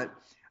right on it.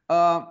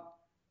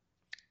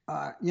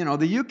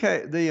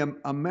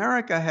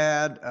 America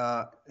had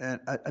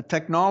a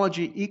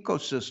technology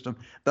ecosystem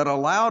that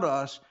allowed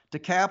us to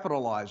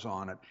capitalize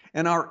on it.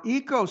 And our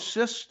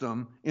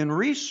ecosystem in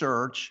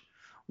research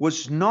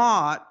was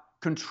not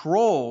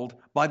controlled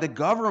by the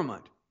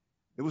government.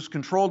 It was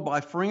controlled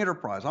by free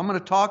enterprise. I'm going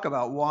to talk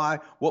about why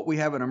what we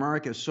have in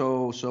America is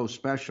so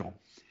special.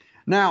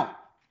 Now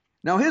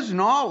his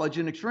knowledge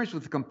and experience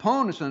with the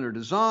components and their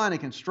design and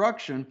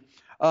construction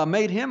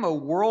made him a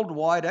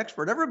worldwide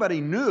expert. Everybody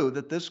knew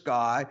that this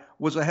guy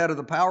was ahead of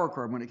the power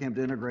curve when it came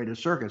to integrated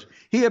circuits.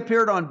 He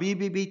appeared on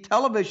BBB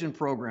television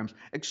programs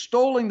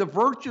extolling the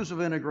virtues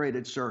of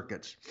integrated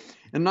circuits.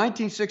 In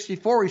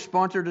 1964, he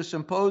sponsored a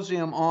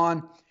symposium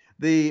on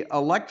the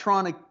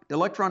electronic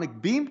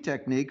beam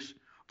techniques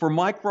for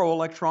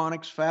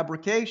microelectronics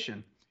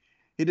fabrication.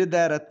 He did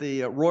that at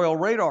the Royal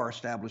Radar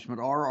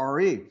Establishment,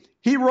 RRE.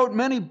 He wrote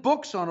many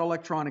books on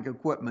electronic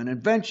equipment,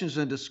 inventions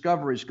and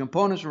discoveries,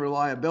 components and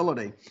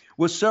reliability,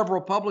 with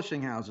several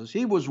publishing houses.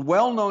 He was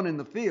well known in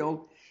the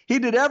field. He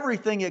did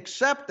everything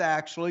except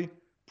actually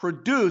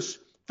produce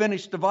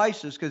finished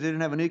devices because they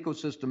didn't have an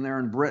ecosystem there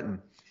in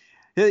Britain.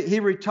 He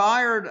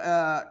retired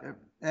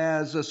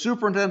as a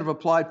superintendent of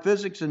applied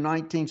physics in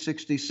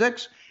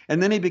 1966,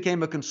 and then he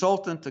became a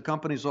consultant to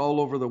companies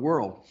all over the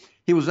world.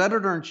 He was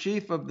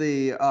editor-in-chief of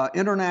the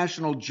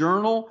International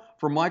Journal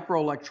for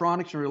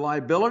Microelectronics and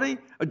Reliability,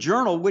 a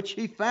journal which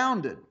he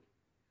founded.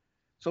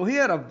 So he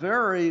had a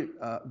very,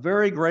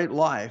 very great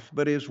life,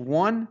 but his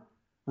one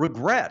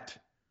regret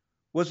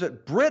was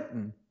that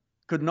Britain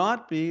could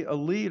not be a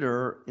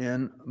leader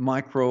in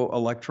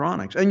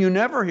microelectronics. And you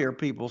never hear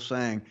people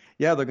saying,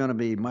 yeah, they're going to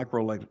be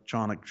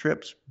microelectronic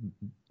chips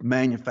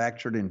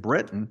manufactured in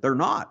Britain. They're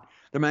not.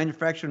 They're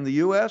manufactured in the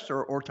U.S.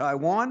 or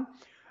Taiwan,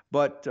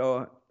 but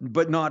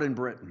not in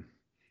Britain.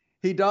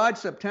 He died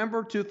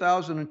September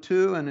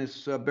 2002 and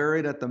is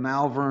buried at the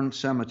Malvern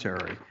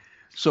Cemetery.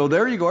 So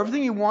there you go.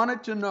 Everything you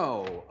wanted to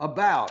know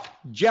about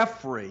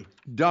Jeffrey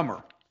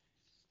Dahmer.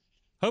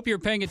 Hope you're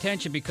paying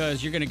attention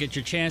because you're going to get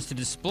your chance to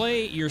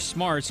display your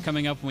smarts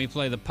coming up when we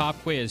play the pop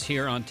quiz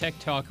here on Tech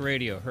Talk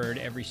Radio. Heard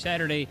every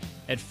Saturday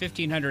at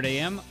 1500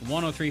 AM,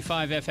 103.5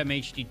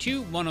 FM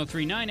HD2,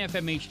 103.9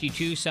 FM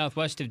HD2,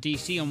 southwest of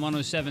D.C. on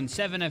 107.7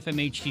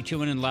 FM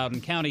HD2, and in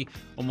Loudoun County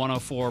on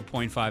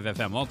 104.5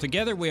 FM.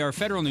 Altogether, we are a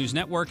Federal News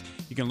Network.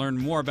 You can learn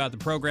more about the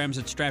programs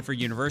at Stratford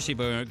University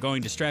by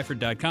going to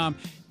stratford.com.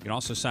 You can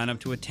also sign up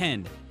to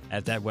attend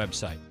at that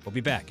website. We'll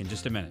be back in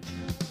just a minute.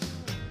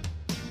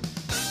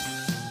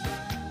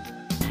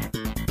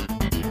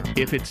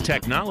 If it's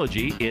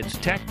technology, it's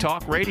Tech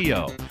Talk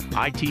Radio.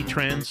 IT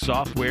trends,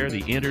 software,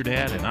 the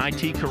internet, and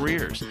IT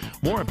careers.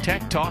 More of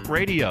Tech Talk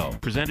Radio,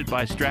 presented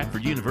by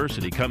Stratford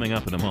University, coming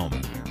up in a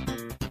moment.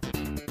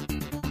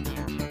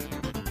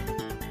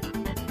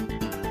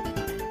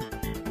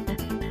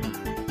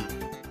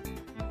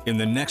 In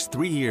the next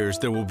 3 years,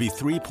 there will be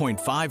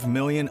 3.5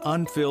 million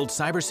unfilled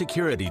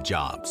cybersecurity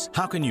jobs.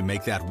 How can you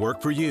make that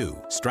work for you?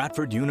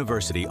 Stratford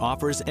University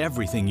offers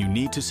everything you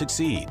need to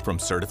succeed, from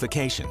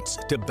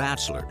certifications to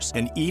bachelor's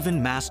and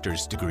even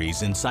master's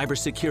degrees in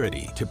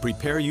cybersecurity to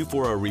prepare you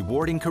for a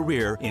rewarding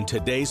career in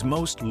today's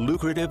most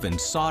lucrative and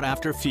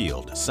sought-after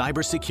field,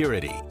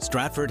 cybersecurity.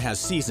 Stratford has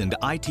seasoned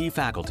IT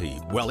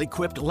faculty,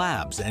 well-equipped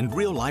labs, and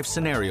real-life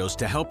scenarios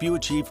to help you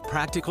achieve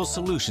practical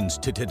solutions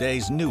to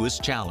today's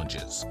newest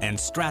challenges. And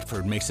Stratford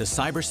makes a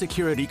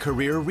cybersecurity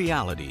career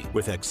reality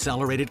with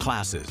accelerated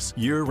classes,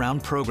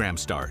 year-round program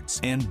starts,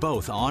 and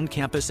both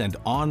on-campus and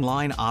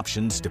online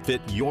options to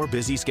fit your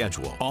busy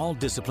schedule. All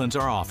disciplines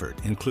are offered,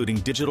 including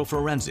digital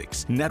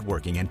forensics,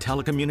 networking, and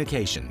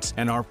telecommunications,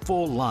 and our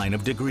full line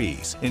of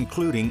degrees,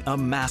 including a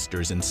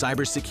master's in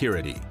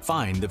cybersecurity.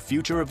 Find the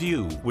future of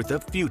you with a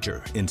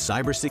future in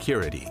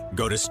cybersecurity.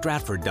 Go to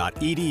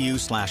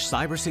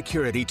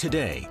stratford.edu/cybersecurity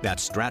today.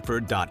 That's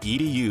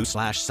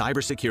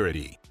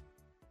stratford.edu/cybersecurity.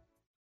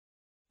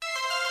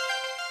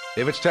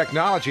 If it's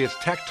technology, it's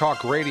Tech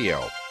Talk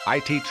Radio.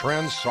 IT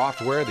trends,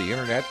 software, the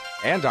internet,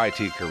 and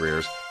IT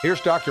careers. Here's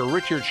Dr.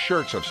 Richard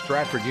Schertz of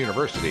Stratford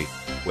University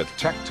with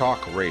Tech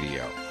Talk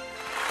Radio.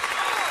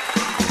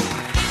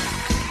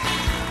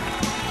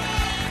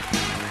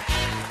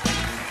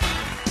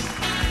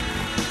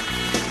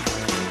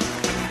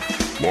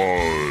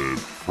 Live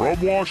from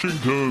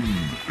Washington,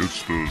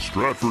 it's the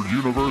Stratford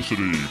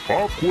University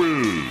Pop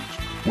Quiz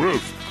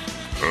with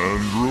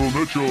Andrew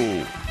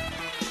Mitchell,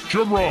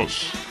 Jim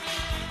Ross,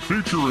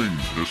 featuring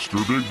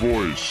Mr. Big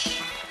Voice,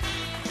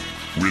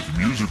 with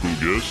musical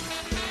guest,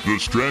 the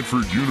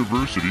Stratford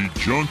University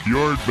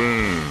Junkyard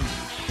Band,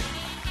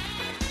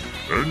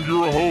 and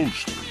your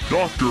host,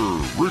 Dr.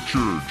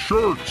 Richard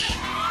Schertz.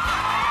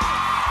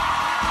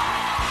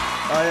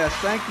 Oh, yes,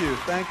 thank you.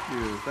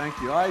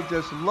 I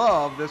just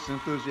love this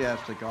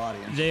enthusiastic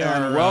audience. They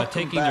are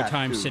taking their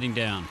time sitting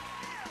down.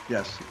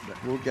 Yes,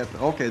 we'll get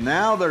there. Okay,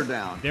 now they're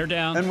down. They're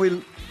down. And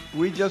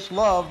we just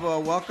love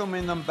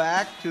welcoming them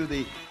back to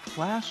the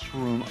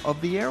classroom of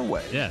the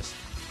airwaves. Yes.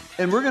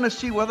 And we're going to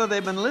see whether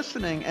they've been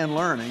listening and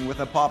learning with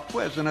a pop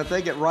quiz. And if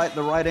they get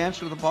the right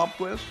answer to the pop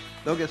quiz,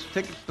 they'll get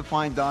tickets to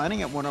fine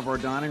dining at one of our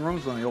dining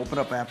rooms when they open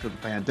up after the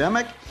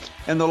pandemic.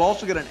 And they'll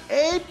also get an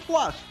A+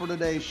 for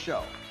today's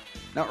show.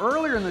 Now,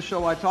 earlier in the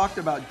show, I talked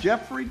about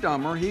Jeffrey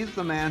Dahmer. He's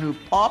the man who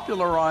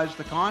popularized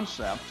the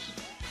concepts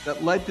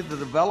that led to the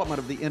development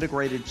of the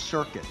integrated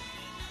circuit.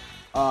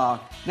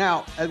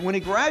 Now, when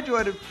he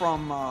graduated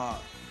from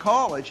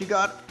college, he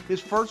got his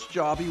first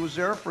job. He was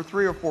there for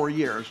 3 or 4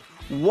 years.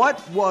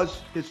 What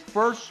was his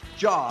first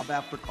job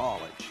after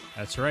college?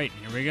 That's right.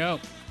 Here we go.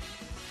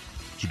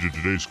 So to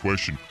today's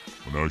question,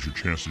 well, now's your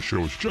chance to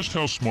show us just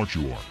how smart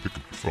you are. Pick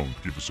up your phone,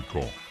 give us a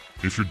call.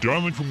 If you're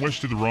dialing from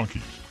west of the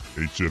Rockies,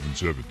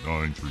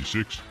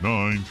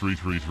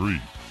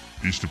 877-936-9333.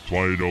 East of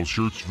Playa del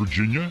Schertz,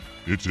 Virginia,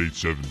 it's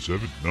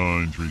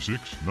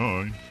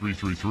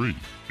 877-936-9333.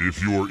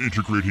 If you're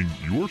integrating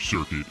your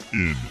circuit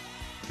in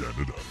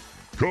Canada,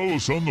 call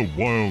us on the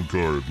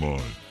wildcard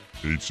line,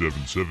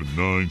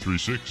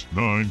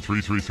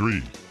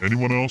 877-936-9333.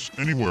 Anyone else,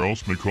 anywhere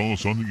else, may call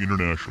us on the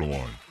international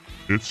line.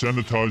 It's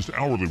sanitized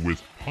hourly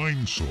with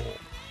Pine Sol,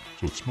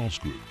 so it smells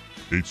good.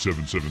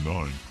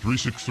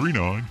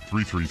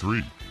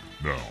 877-936-3933.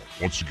 Now,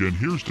 once again,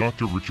 here's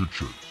Dr. Richard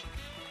Schertz.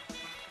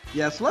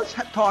 Yes, let's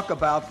talk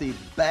about the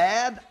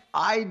bad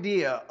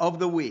idea of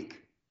the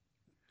week.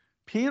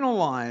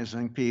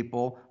 Penalizing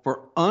people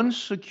for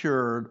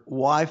unsecured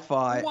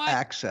Wi-Fi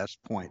access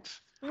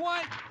points.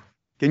 What?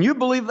 Can you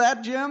believe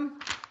that, Jim?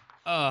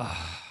 The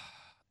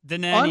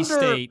nanny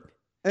state.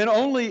 And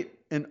only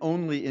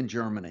in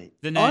Germany.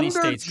 The nanny Under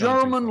state's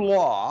German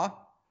law,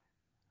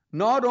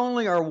 not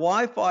only are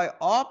Wi-Fi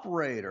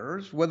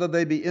operators, whether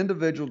they be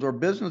individuals or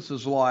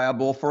businesses,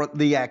 liable for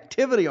the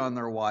activity on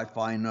their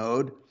Wi-Fi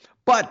node,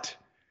 but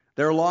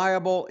they're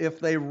liable if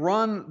they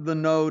run the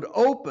node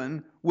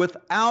open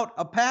without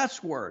a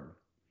password.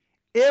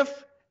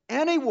 If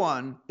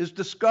anyone is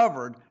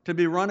discovered to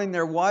be running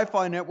their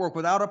Wi-Fi network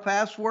without a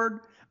password,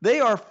 they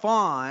are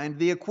fined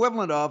the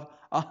equivalent of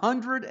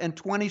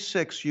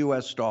 $126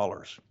 US.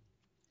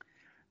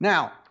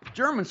 Now,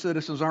 German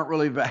citizens aren't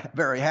really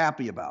very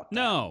happy about that.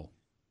 No.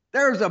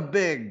 There's a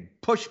big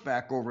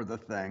pushback over the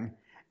thing,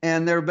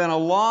 and there have been a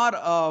lot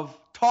of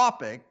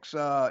topics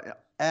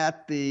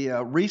at the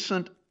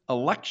recent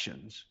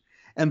elections,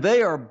 and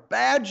they are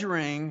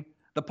badgering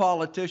the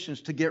politicians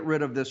to get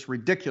rid of this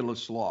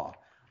ridiculous law.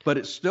 But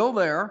it's still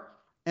there,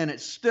 and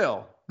it's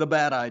still the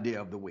bad idea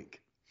of the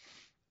week.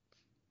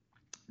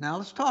 Now,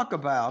 let's talk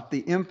about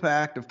the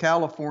impact of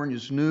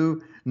California's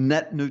new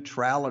net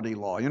neutrality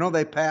law. You know,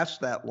 they passed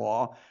that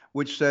law,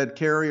 which said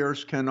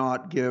carriers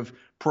cannot give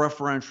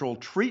preferential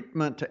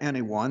treatment to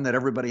anyone, that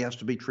everybody has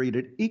to be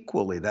treated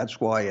equally.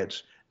 That's why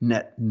it's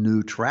net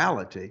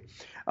neutrality.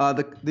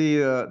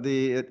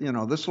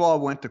 This law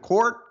went to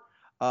court.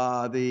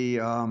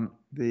 the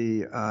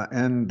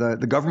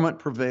government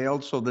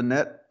prevailed. So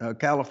the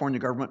California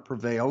government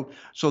prevailed.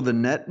 So the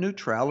net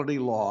neutrality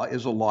law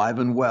is alive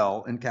and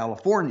well in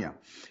California.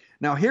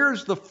 Now,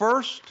 here's the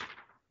first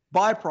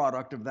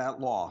byproduct of that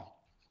law.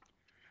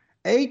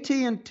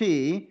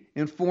 AT&T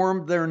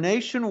informed their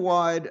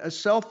nationwide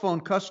cell phone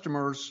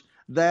customers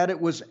that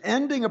it was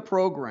ending a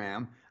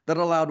program that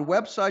allowed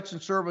websites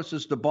and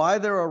services to buy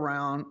their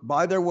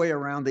way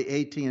around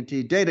the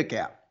AT&T data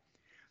cap.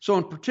 So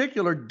in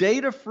particular,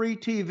 data-free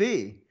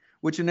TV,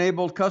 which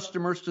enabled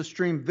customers to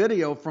stream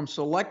video from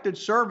selected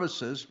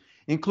services,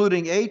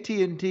 including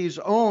AT&T's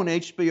own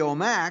HBO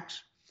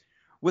Max,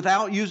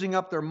 without using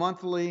up their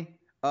monthly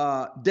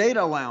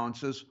data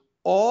allowances.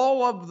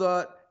 All of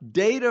the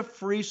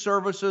data-free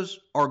services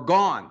are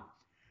gone.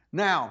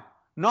 Now,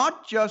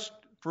 not just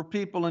for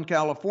people in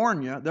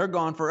California, they're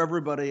gone for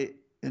everybody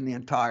in the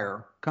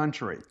entire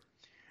country.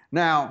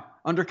 Now,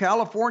 under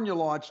California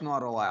law, it's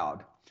not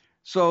allowed.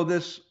 So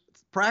this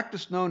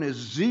practice known as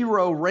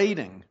zero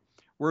rating,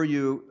 where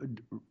you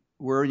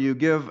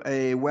give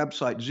a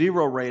website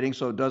zero rating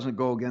so it doesn't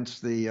go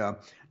against the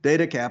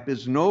data cap,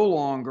 is no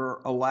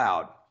longer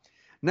allowed.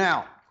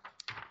 Now,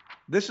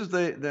 this is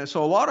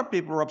so a lot of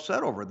people are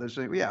upset over this.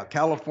 They say, yeah,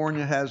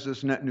 California has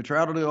this net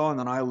neutrality law, and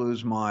then I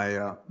lose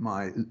my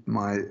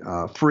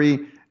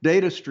free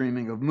data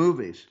streaming of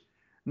movies.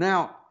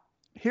 Now,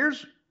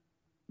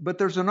 but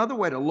there's another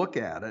way to look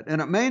at it,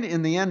 and it may,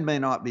 in the end, may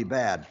not be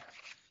bad.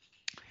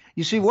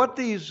 You see, what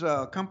these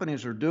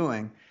companies are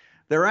doing,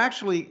 they're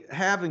actually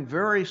having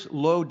very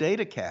low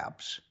data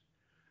caps,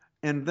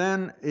 and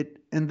then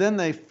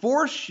they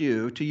force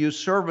you to use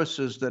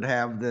services that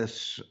have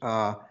this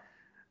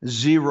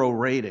zero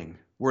rating,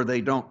 where they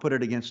don't put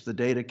it against the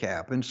data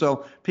cap. And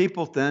so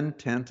people then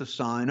tend to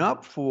sign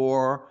up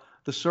for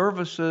the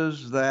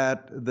services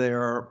that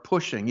they're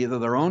pushing, either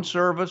their own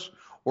service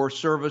or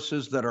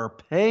services that are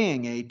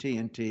paying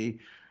AT&T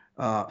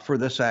for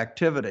this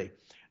activity.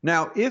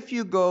 Now, if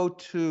you go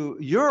to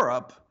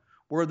Europe,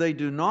 where they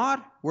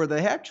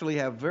actually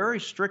have very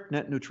strict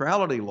net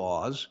neutrality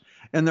laws,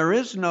 and there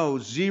is no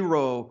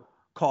zero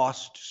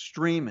cost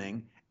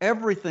streaming,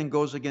 everything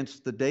goes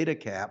against the data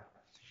cap.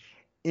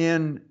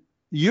 In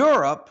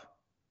Europe,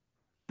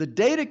 the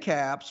data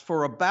caps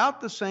for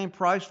about the same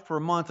price per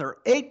month are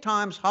 8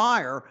 times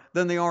higher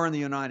than they are in the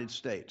United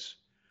States.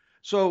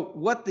 So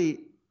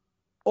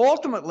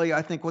ultimately,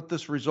 I think what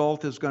this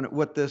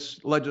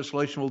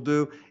legislation will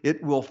do,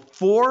 it will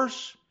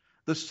force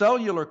the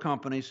cellular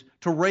companies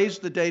to raise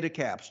the data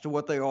caps to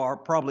what they are,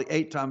 probably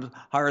 8 times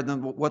higher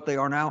than what they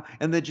are now,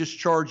 and they just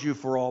charge you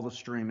for all the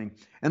streaming.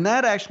 And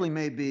that actually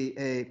may be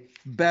a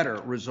better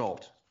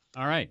result.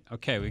 All right.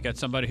 Okay, we've got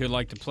somebody who'd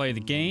like to play the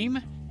game.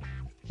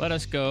 Let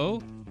us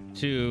go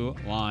to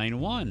line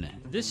 1.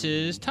 This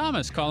is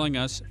Thomas calling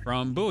us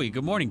from Bowie.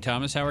 Good morning,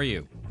 Thomas. How are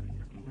you?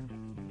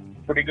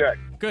 Pretty good.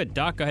 Good.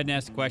 Doc, go ahead and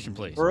ask the question,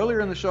 please. Earlier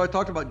in the show, I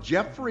talked about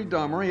Jeffrey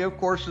Dahmer. He, of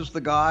course, is the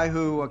guy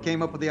who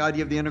came up with the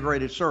idea of the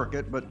integrated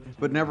circuit,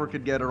 but never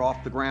could get it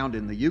off the ground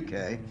in the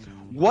UK.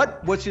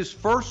 What was his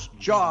first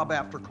job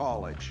after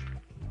college?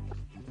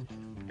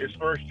 His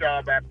first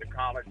job after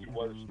college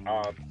was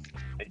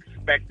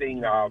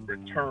inspecting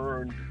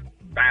returned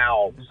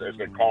valves, as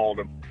they called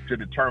them, to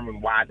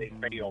determine why they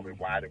failed and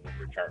why they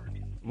were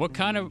returned. What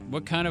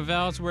kind of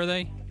valves were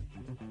they?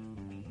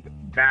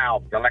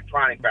 Valves,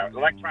 electronic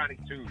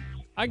tubes.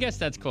 I guess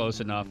that's close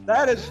enough.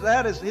 That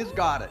is, he's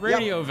got it.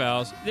 Radio yep.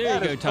 valves.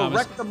 There you go,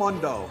 Thomas.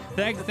 Correctamundo.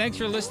 Thanks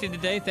for listening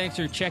today. Thanks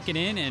for checking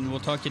in, and we'll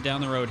talk to you down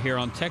the road here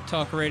on Tech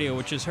Talk Radio,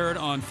 which is heard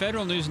on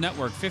Federal News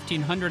Network,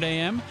 1500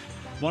 AM,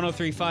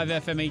 103.5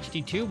 FM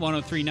HD2,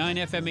 103.9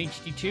 FM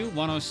HD2,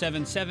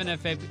 107.7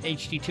 FM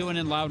HD2, and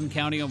in Loudoun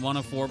County on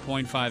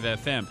 104.5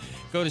 FM.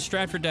 Go to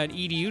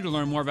stratford.edu to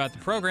learn more about the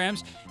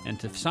programs and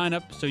to sign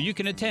up so you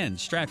can attend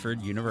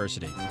Stratford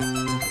University.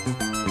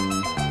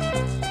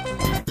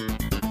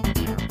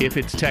 If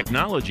it's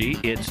technology,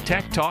 it's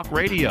Tech Talk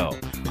Radio.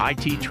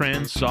 IT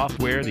trends,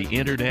 software, the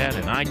internet,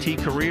 and IT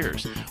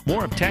careers.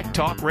 More of Tech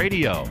Talk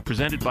Radio,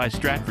 presented by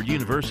Stratford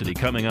University,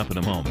 coming up in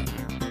a moment.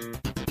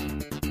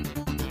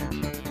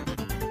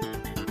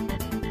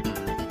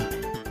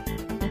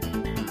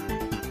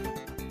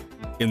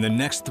 In the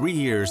next 3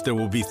 years, there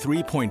will be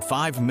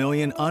 3.5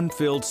 million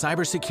unfilled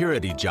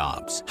cybersecurity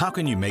jobs. How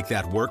can you make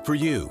that work for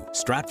you?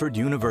 Stratford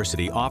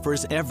University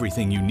offers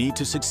everything you need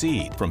to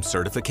succeed, from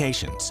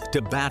certifications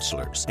to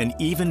bachelor's and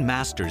even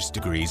master's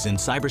degrees in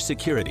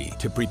cybersecurity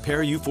to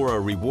prepare you for a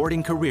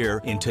rewarding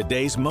career in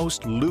today's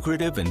most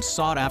lucrative and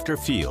sought-after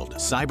field,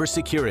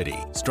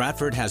 cybersecurity.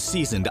 Stratford has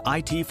seasoned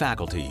IT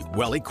faculty,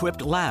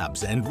 well-equipped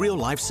labs, and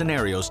real-life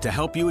scenarios to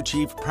help you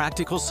achieve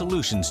practical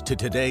solutions to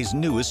today's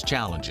newest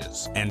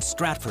challenges. And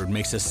Stratford Stratford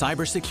makes a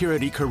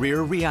cybersecurity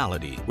career a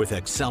reality with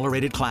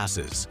accelerated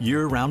classes,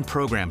 year-round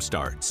program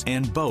starts,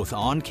 and both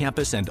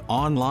on-campus and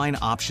online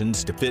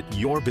options to fit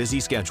your busy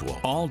schedule.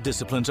 All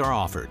disciplines are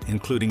offered,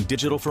 including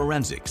digital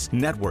forensics,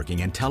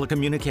 networking, and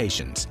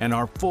telecommunications, and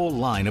our full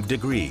line of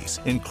degrees,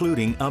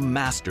 including a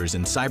master's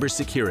in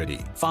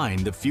cybersecurity.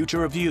 Find the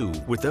future of you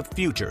with the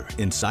future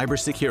in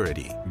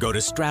cybersecurity. Go to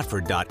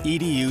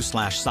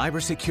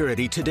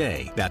stratford.edu/cybersecurity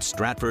today. That's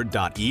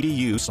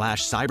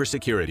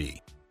stratford.edu/cybersecurity.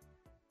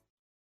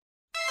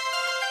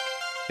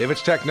 If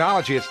it's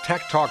technology, it's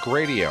Tech Talk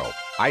Radio.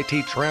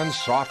 IT trends,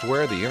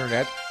 software, the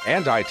internet,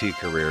 and IT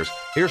careers.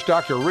 Here's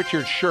Dr.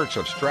 Richard Schertz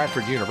of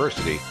Stratford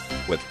University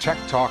with Tech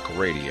Talk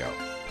Radio.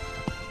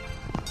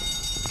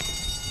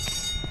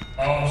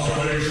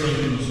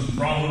 Observations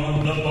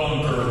from the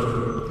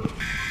bunker.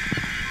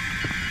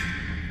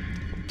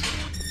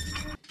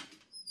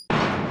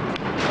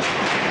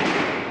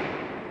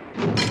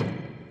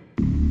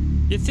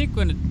 You think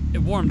when it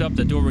warmed up,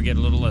 the door would get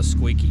a little less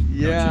squeaky?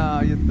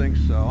 Yeah, you'd think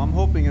so. I'm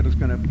hoping it is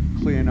going to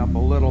clean up a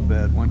little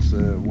bit once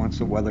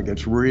the weather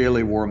gets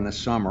really warm this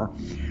summer.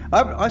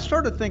 I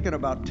started thinking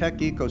about tech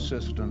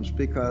ecosystems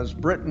because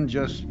Britain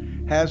just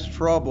has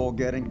trouble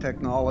getting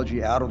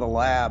technology out of the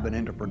lab and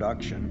into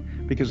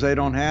production because they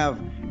don't have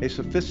a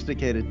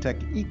sophisticated tech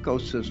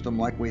ecosystem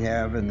like we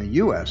have in the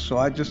U.S. So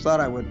I just thought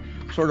I would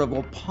sort of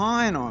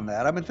opine on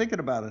that. I've been thinking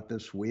about it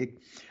this week.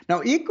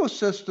 Now,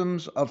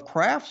 ecosystems of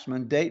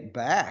craftsmen date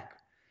back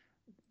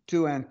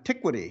to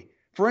antiquity.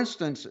 For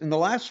instance, in the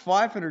last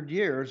 500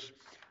 years,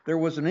 there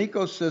was an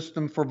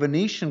ecosystem for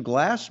Venetian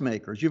glass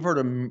makers. You've heard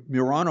of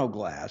Murano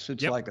glass.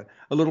 It's like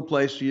a little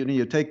place,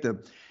 you take a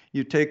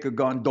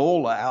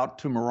gondola out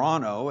to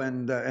Murano,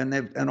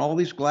 and all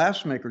these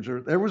glass makers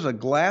there was a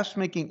glass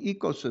making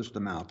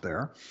ecosystem out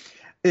there.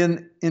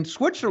 In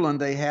Switzerland,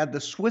 they had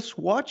the Swiss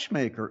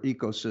watchmaker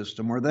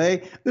ecosystem, where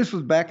this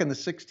was back in the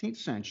 16th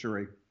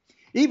century.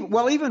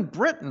 Even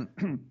Britain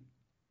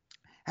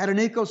had an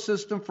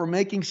ecosystem for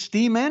making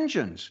steam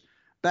engines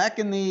back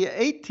in the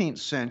 18th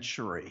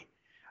century.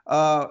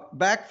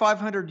 Back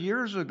 500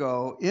 years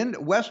ago, in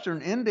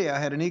Western India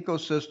had an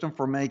ecosystem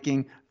for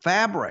making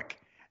fabric,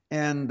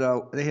 and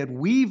they had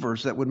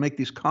weavers that would make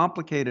these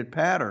complicated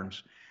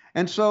patterns.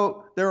 And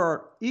so there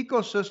are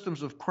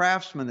ecosystems of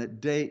craftsmen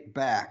that date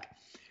back.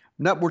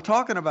 Now we're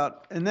talking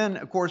about, and then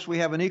of course we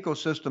have an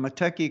ecosystem, a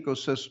tech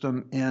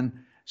ecosystem in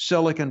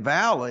Silicon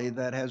Valley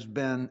that has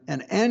been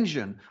an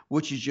engine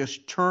which is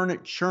just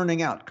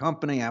churning out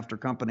company after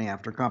company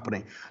after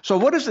company. So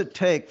what does it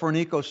take for an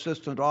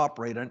ecosystem to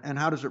operate, and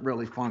how does it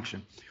really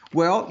function?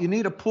 Well, you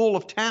need a pool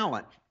of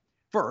talent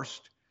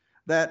first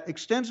that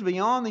extends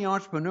beyond the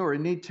entrepreneur. You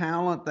need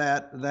talent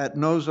that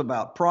knows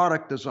about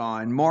product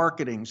design,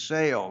 marketing,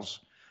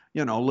 sales,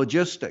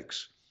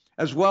 logistics,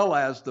 as well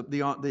as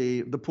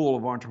the pool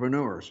of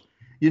entrepreneurs.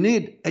 You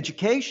need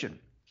education.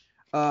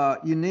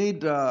 You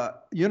need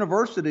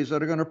universities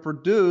that are going to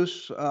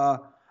produce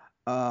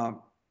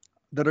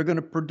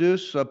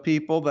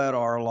people that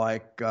are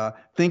like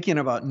thinking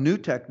about new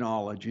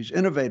technologies,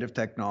 innovative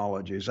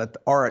technologies that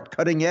are at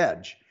cutting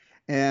edge,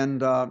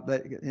 and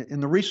in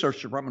the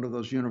research department of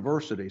those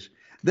universities.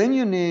 Then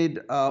you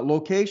need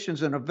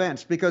locations and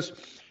events, because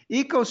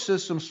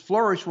ecosystems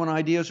flourish when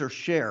ideas are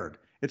shared.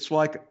 It's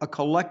like a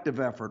collective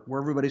effort where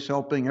everybody's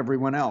helping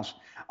everyone else.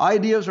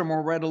 Ideas are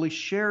more readily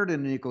shared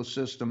in an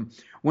ecosystem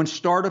when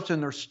startups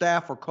and their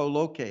staff are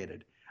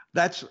co-located.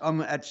 That's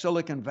at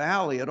Silicon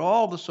Valley, at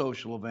all the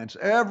social events.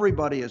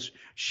 Everybody is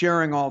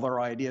sharing all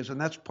their ideas,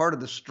 and that's part of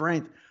the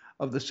strength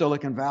of the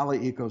Silicon Valley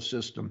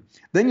ecosystem.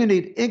 Then you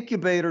need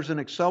incubators and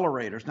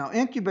accelerators. Now,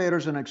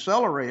 incubators and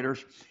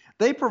accelerators,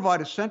 they provide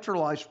a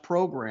centralized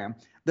program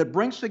that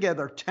brings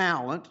together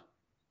talent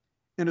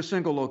in a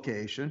single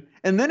location,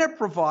 and then it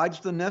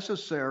provides the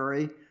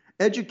necessary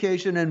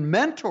education and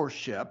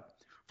mentorship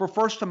for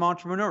first-time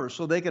entrepreneurs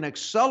so they can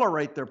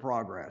accelerate their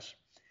progress.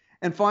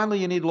 And finally,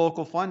 you need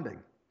local funding,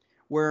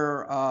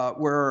 where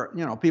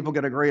people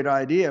get a great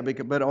idea,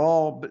 but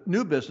all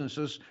new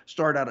businesses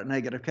start out at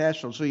negative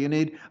cash flow. So you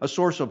need a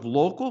source of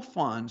local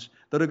funds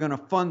that are going to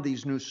fund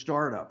these new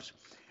startups.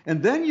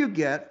 And then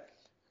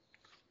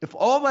if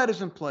all that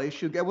is in place,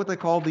 you get what they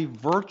call the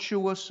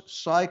virtuous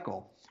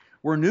cycle,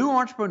 where new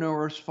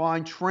entrepreneurs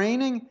find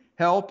training,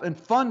 help, and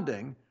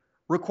funding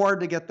required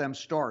to get them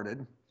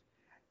started.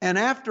 And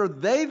after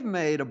they've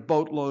made a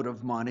boatload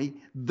of money,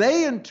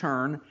 they in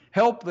turn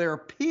help their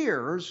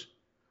peers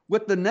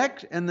with the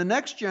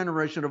next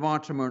generation of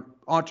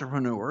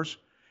entrepreneurs,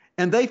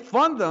 and they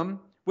fund them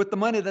with the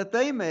money that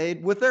they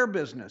made with their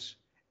business,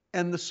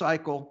 and the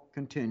cycle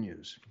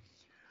continues.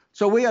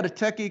 So we had a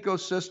tech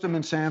ecosystem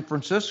in San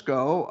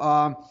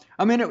Francisco.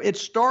 It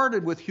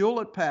started with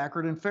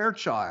Hewlett-Packard and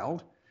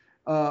Fairchild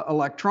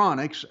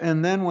Electronics,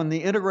 and then when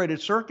the integrated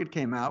circuit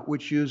came out,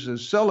 which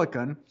uses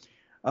silicon,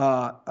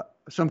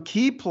 some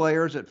key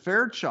players at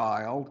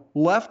Fairchild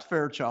left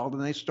Fairchild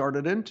and they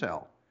started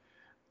Intel,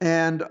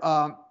 and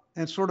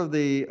sort of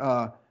the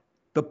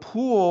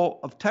pool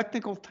of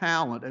technical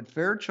talent at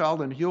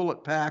Fairchild and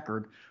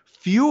Hewlett-Packard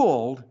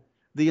fueled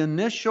the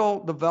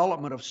initial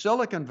development of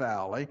Silicon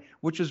Valley,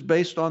 which is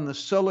based on the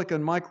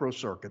silicon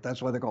microcircuit.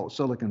 That's why they call it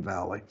Silicon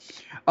Valley.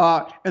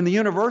 And the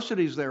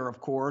universities there, of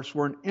course,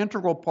 were an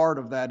integral part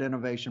of that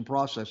innovation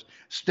process.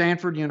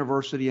 Stanford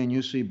University and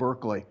UC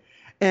Berkeley.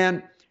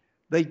 And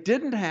they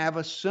didn't have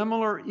a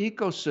similar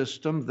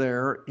ecosystem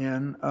there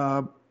in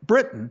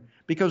Britain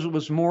because it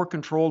was more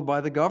controlled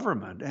by the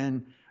government.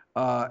 And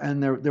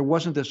there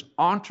wasn't this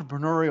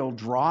entrepreneurial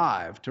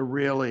drive to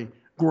really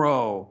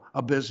grow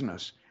a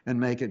business and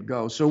make it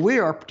go. So we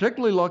are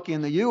particularly lucky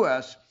in the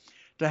U.S.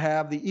 to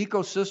have the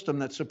ecosystem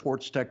that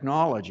supports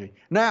technology.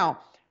 Now,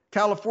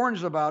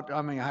 California's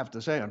I have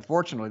to say,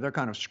 unfortunately, they're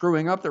kind of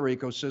screwing up their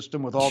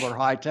ecosystem with all their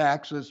high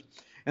taxes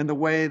and the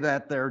way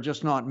that they're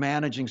just not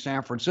managing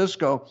San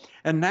Francisco.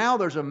 And now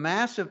there's a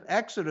massive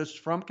exodus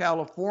from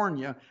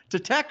California to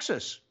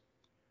Texas.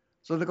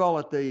 So they call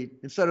it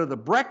instead of the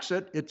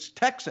Brexit, it's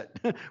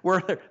Texit,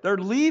 where they're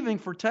leaving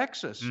for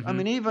Texas. Mm-hmm. I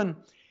mean,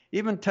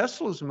 even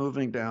Tesla's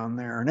moving down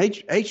there, and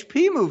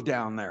HP moved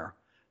down there.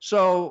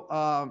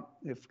 So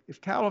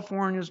if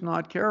California's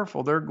not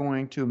careful, they're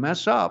going to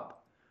mess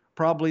up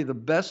probably the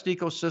best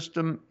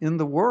ecosystem in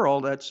the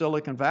world at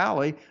Silicon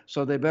Valley.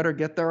 So they better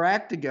get their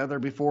act together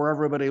before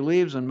everybody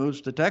leaves and moves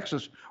to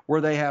Texas,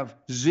 where they have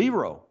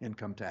zero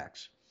income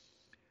tax.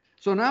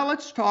 So now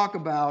let's talk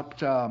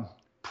about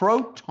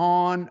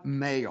Proton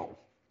Mail.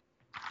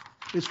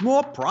 It's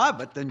more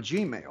private than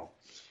Gmail.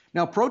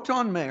 Now,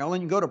 Proton Mail,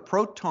 and you can go to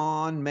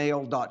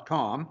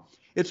protonmail.com.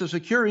 It's a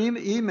secure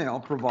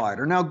email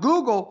provider. Now,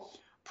 Google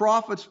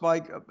profits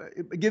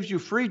it gives you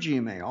free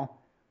Gmail,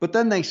 but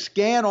then they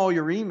scan all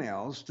your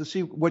emails to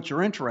see what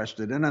you're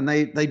interested in, and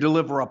they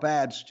deliver up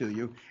ads to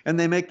you, and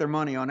they make their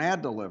money on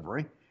ad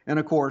delivery. And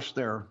of course,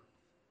 they're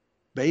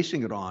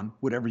basing it on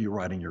whatever you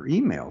write in your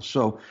emails.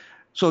 So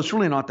it's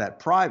really not that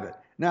private.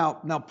 Now,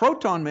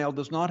 Proton Mail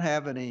does not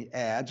have any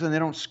ads, and they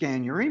don't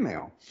scan your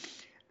email.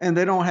 And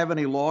they don't have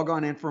any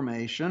logon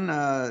information.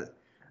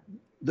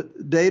 The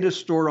data is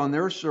stored on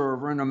their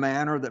server in a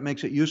manner that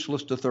makes it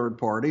useless to third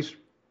parties.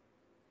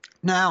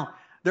 Now,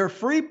 their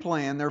free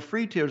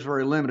tier is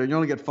very limited. You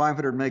only get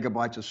 500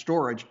 megabytes of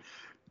storage.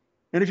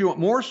 And if you want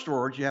more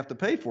storage, you have to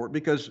pay for it,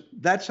 because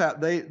that's how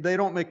they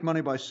don't make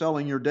money by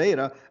selling your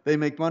data. They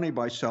make money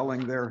by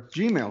selling their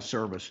Gmail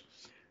service.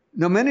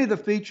 Now, many of the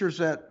features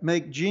that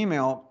make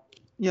Gmail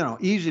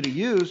easy to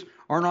use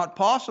are not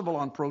possible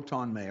on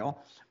Proton Mail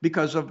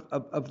because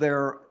of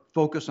their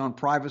focus on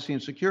privacy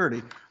and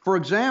security. For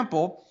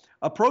example,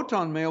 a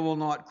Proton Mail will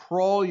not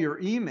crawl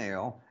your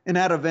email and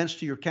add events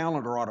to your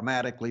calendar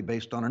automatically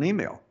based on an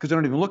email, because they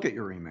don't even look at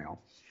your email.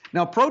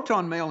 Now,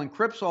 Proton Mail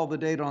encrypts all the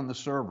data on the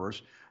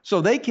servers,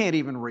 so they can't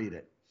even read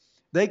it.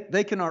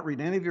 They cannot read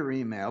any of your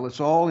email.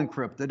 It's all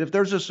encrypted. If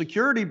there's a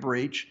security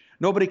breach,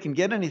 nobody can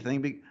get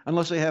anything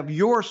unless they have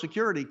your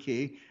security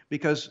key,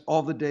 because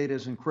all the data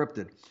is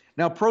encrypted.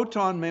 Now,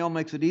 Proton Mail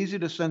makes it easy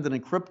to send an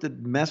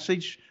encrypted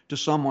message to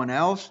someone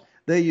else.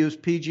 They use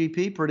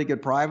PGP, pretty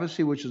good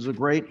privacy, which is a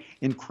great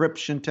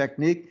encryption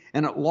technique,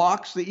 and it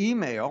locks the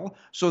email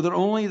so that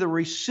only the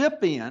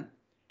recipient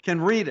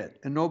can read it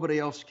and nobody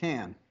else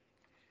can.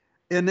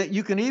 And that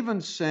you can even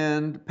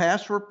send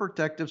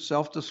password-protective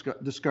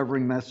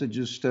self-discovering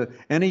messages to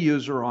any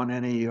user on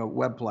any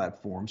web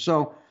platform.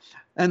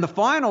 And the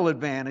final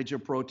advantage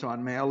of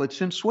Proton Mail,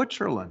 it's in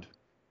Switzerland.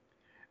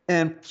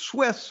 And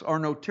Swiss are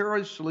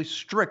notoriously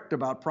strict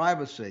about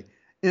privacy.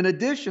 In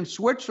addition,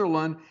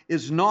 Switzerland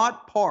is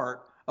not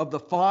part of the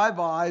Five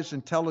Eyes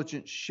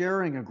intelligence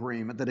sharing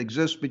agreement that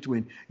exists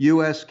between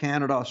U.S.,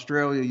 Canada,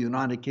 Australia,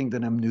 United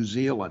Kingdom, and New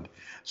Zealand.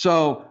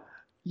 So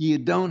you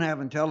don't have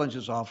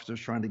intelligence officers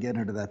trying to get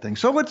into that thing.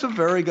 So it's a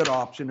very good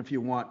option if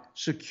you want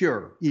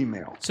secure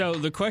email. So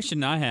the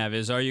question I have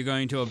is, are you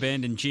going to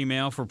abandon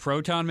Gmail for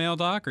Proton Mail,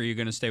 Doc, or are you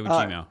going to stay with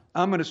Gmail?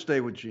 I'm going to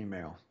stay with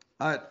Gmail.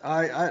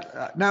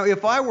 Now,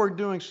 if I were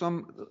doing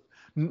some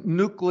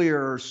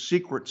nuclear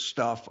secret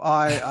stuff,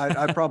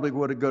 I probably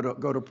would go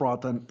to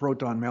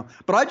Proton Mail.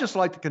 But I just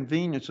like the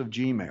convenience of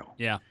Gmail.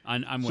 Yeah,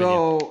 I'm with you.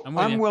 So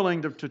I'm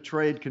willing to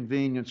trade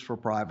convenience for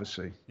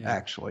privacy,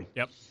 actually.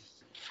 Yep.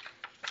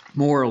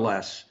 More or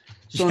less.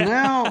 So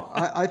now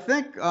I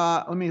think,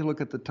 let me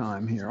look at the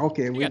time here.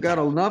 Okay, we've got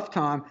enough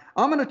time.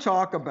 I'm going to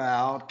talk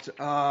about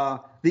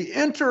the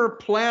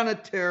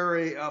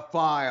interplanetary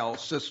file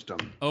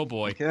system. Oh,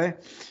 boy. Okay.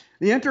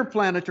 The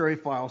interplanetary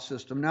file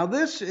system. Now,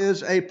 this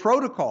is a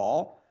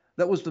protocol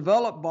that was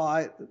developed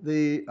by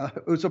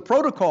it was a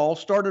protocol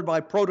started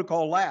by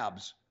Protocol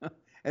Labs,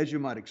 as you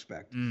might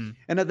expect. And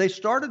they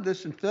started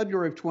this in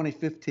February of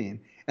 2015,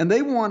 and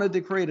they wanted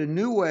to create a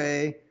new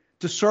way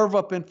to serve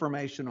up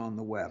information on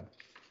the web.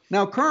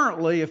 Now,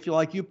 currently, if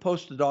you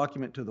post a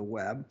document to the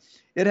web,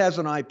 it has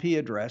an IP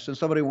address, and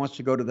somebody wants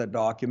to go to that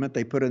document,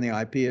 they put in the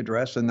IP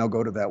address, and they'll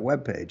go to that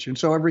web page. And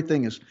so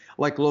everything is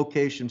like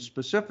location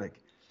specific.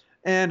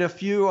 And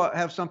if you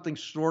have something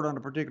stored on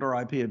a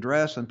particular IP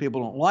address and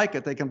people don't like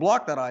it, they can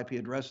block that IP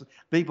address.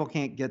 People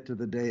can't get to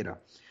the data.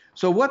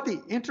 So what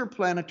the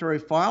interplanetary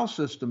file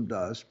system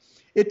does,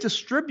 it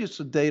distributes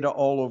the data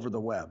all over the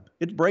web.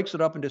 It breaks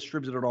it up and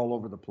distributes it all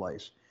over the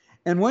place.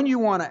 And when you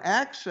want to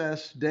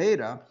access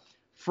data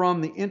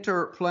from the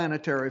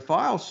interplanetary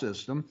file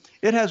system,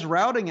 it has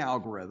routing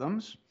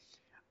algorithms,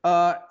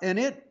 and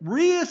it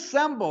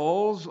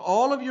reassembles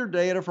all of your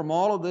data from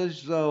all of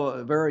these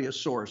various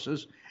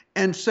sources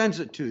and sends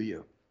it to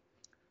you.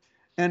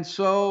 And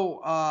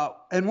so,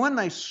 and when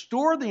they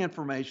store the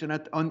information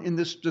in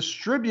this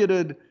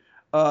distributed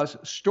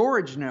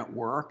storage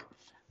network,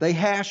 they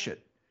hash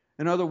it.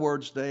 In other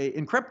words, they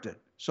encrypt it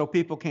so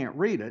people can't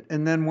read it.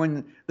 And then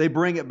when they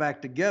bring it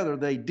back together,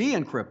 they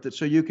de-encrypt it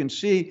so you can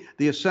see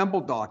the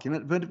assembled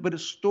document, but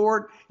it's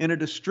stored in a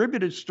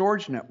distributed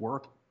storage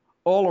network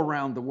all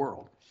around the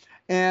world.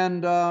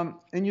 And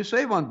you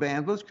save on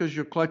bandwidth because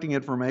you're collecting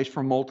information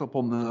from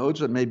multiple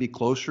nodes that may be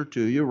closer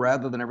to you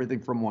rather than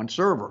everything from one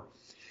server.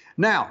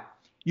 Now,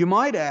 you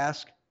might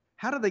ask,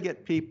 how do they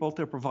get people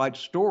to provide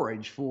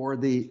storage for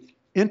the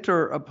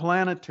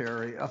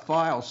interplanetary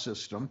file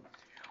system?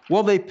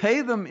 Well, they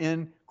pay them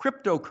in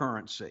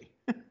cryptocurrency.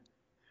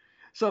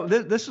 So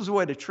this is a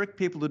way to trick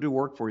people to do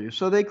work for you.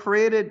 So they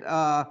created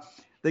a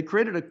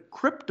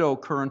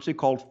cryptocurrency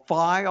called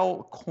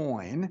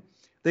Filecoin.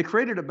 They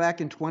created it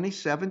back in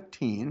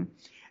 2017.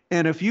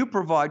 And if you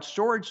provide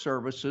storage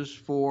services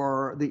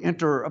for the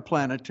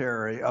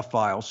interplanetary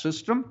file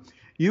system,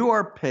 you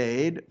are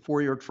paid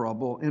for your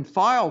trouble in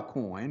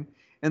Filecoin.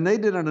 And they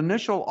did an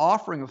initial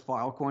offering of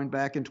Filecoin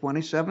back in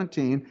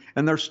 2017,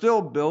 and they're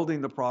still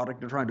building the product.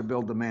 They're trying to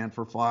build demand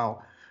for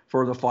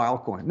the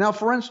Filecoin. Now,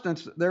 for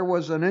instance, there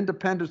was an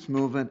independence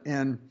movement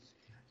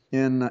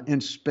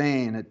in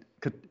Spain at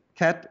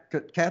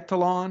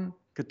Catalan.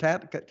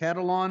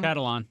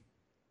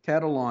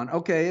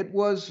 Okay, it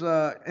was,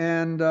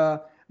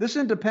 this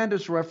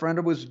independence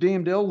referendum was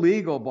deemed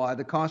illegal by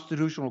the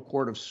Constitutional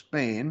Court of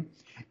Spain,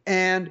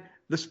 and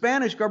the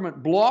Spanish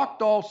government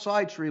blocked all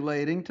sites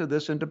relating to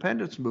this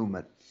independence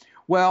movement.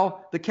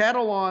 Well, the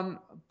Catalan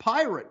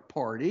Pirate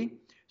Party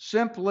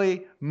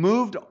simply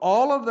moved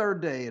all of their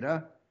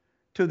data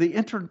to the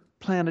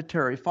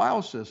interplanetary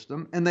file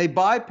system, and they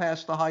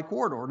bypassed the high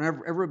corridor,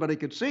 and everybody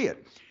could see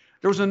it.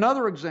 There was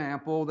another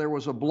example. There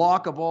was a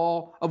block of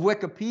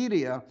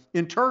Wikipedia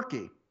in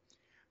Turkey.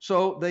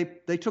 So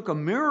they took a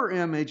mirror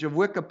image of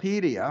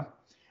Wikipedia,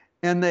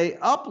 and they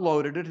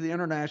uploaded it to the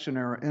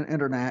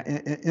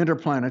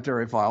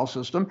interplanetary file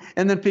system,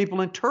 and then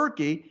people in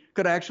Turkey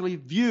could actually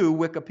view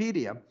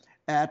Wikipedia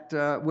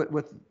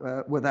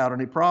without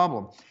any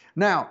problem.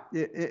 Now,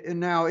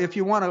 if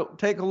you want to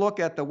take a look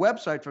at the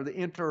website for the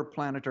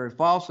interplanetary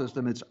file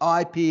system, it's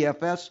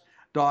ipfs.io.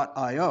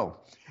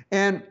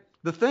 And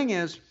the thing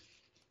is,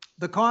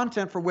 the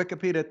content for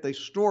Wikipedia that they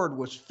stored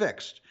was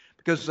fixed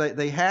because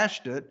they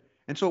hashed it,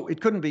 and so it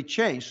couldn't be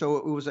changed.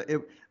 So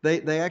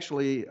they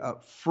actually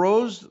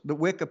froze the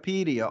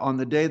Wikipedia on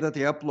the day that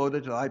they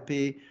uploaded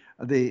to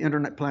the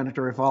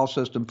interplanetary file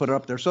system, put it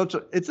up there. So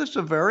it's just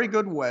a very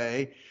good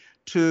way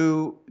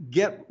to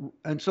get,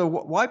 and so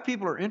why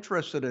people are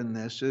interested in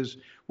this is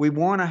we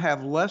want to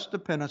have less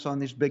dependence on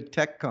these big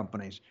tech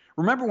companies.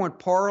 Remember when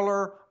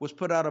Parler was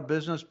put out of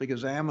business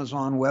because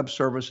Amazon Web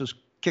Services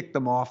kicked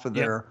them off of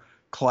their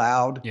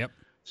cloud? Yep.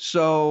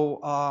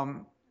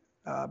 So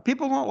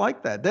people don't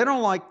like that. They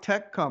don't like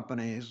tech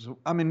companies.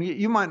 I mean,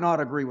 you might not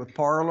agree with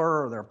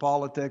Parler or their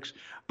politics,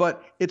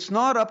 but it's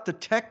not up to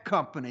tech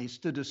companies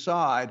to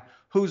decide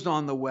who's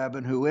on the web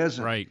and who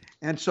isn't. Right.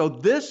 And so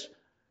this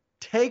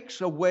takes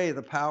away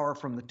the power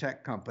from the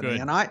tech company. Good.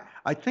 And I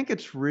think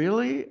it's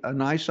really a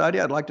nice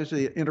idea. I'd like to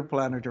see the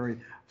interplanetary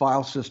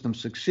file system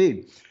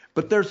succeed.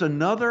 But there's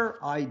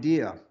another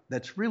idea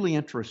that's really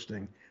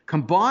interesting,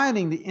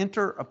 combining the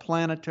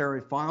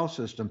interplanetary file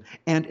system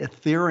and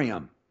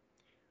Ethereum.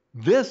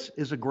 This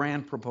is a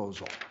grand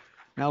proposal.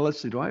 Now,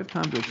 let's see. Do I have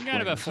time to explain? You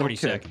got about 40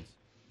 seconds.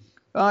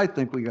 I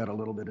think we got a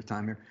little bit of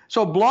time here.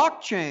 So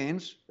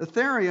blockchains,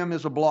 Ethereum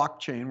is a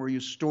blockchain where you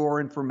store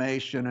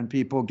information and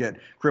people get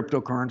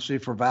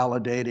cryptocurrency for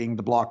validating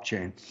the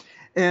blockchain.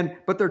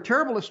 But they're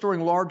terrible at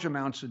storing large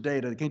amounts of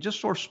data. They can just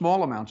store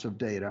small amounts of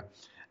data.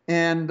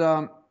 And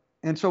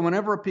so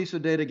whenever a piece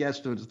of data gets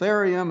to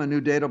Ethereum, a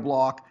new data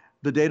block,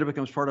 the data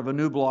becomes part of a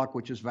new block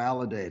which is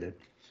validated.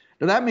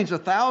 Now that means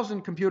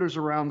 1,000 computers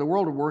around the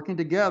world are working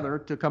together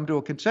to come to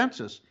a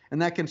consensus.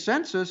 And that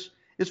consensus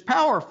is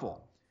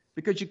powerful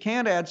because you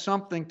can't add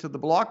something to the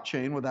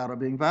blockchain without it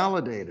being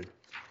validated.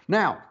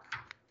 Now,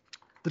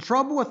 the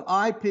trouble with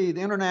IP,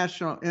 the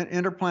International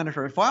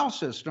Interplanetary File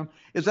System,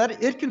 is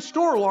that it can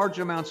store large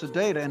amounts of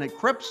data and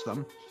encrypts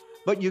them,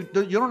 but you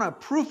don't have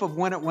proof of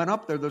when it went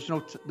up there.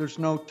 There's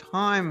no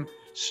time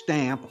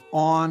stamp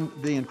on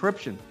the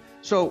encryption.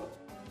 So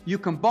you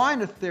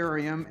combine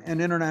Ethereum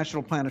and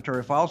International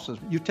Planetary File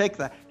System. You take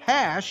the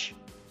hash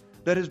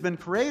that has been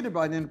created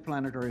by the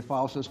Interplanetary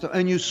File System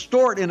and you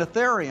store it in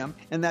Ethereum,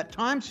 and that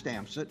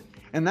timestamps it,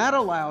 and that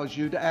allows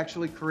you to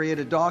actually create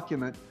a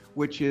document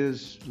which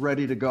is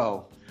ready to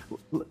go.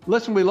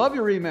 Listen, we love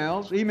your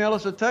emails. Email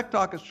us at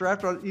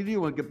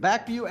techtalk@stratford.edu. We'll get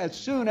back to you as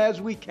soon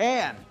as we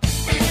can.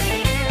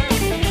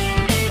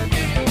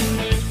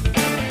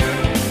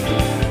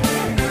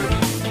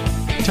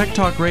 Tech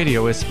Talk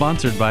Radio is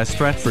sponsored by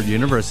Stratford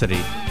University.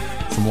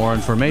 For more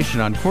information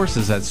on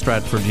courses at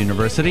Stratford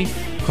University,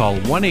 call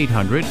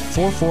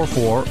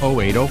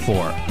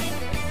 1-800-444-0804.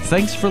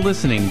 Thanks for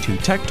listening to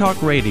Tech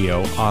Talk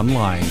Radio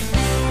Online.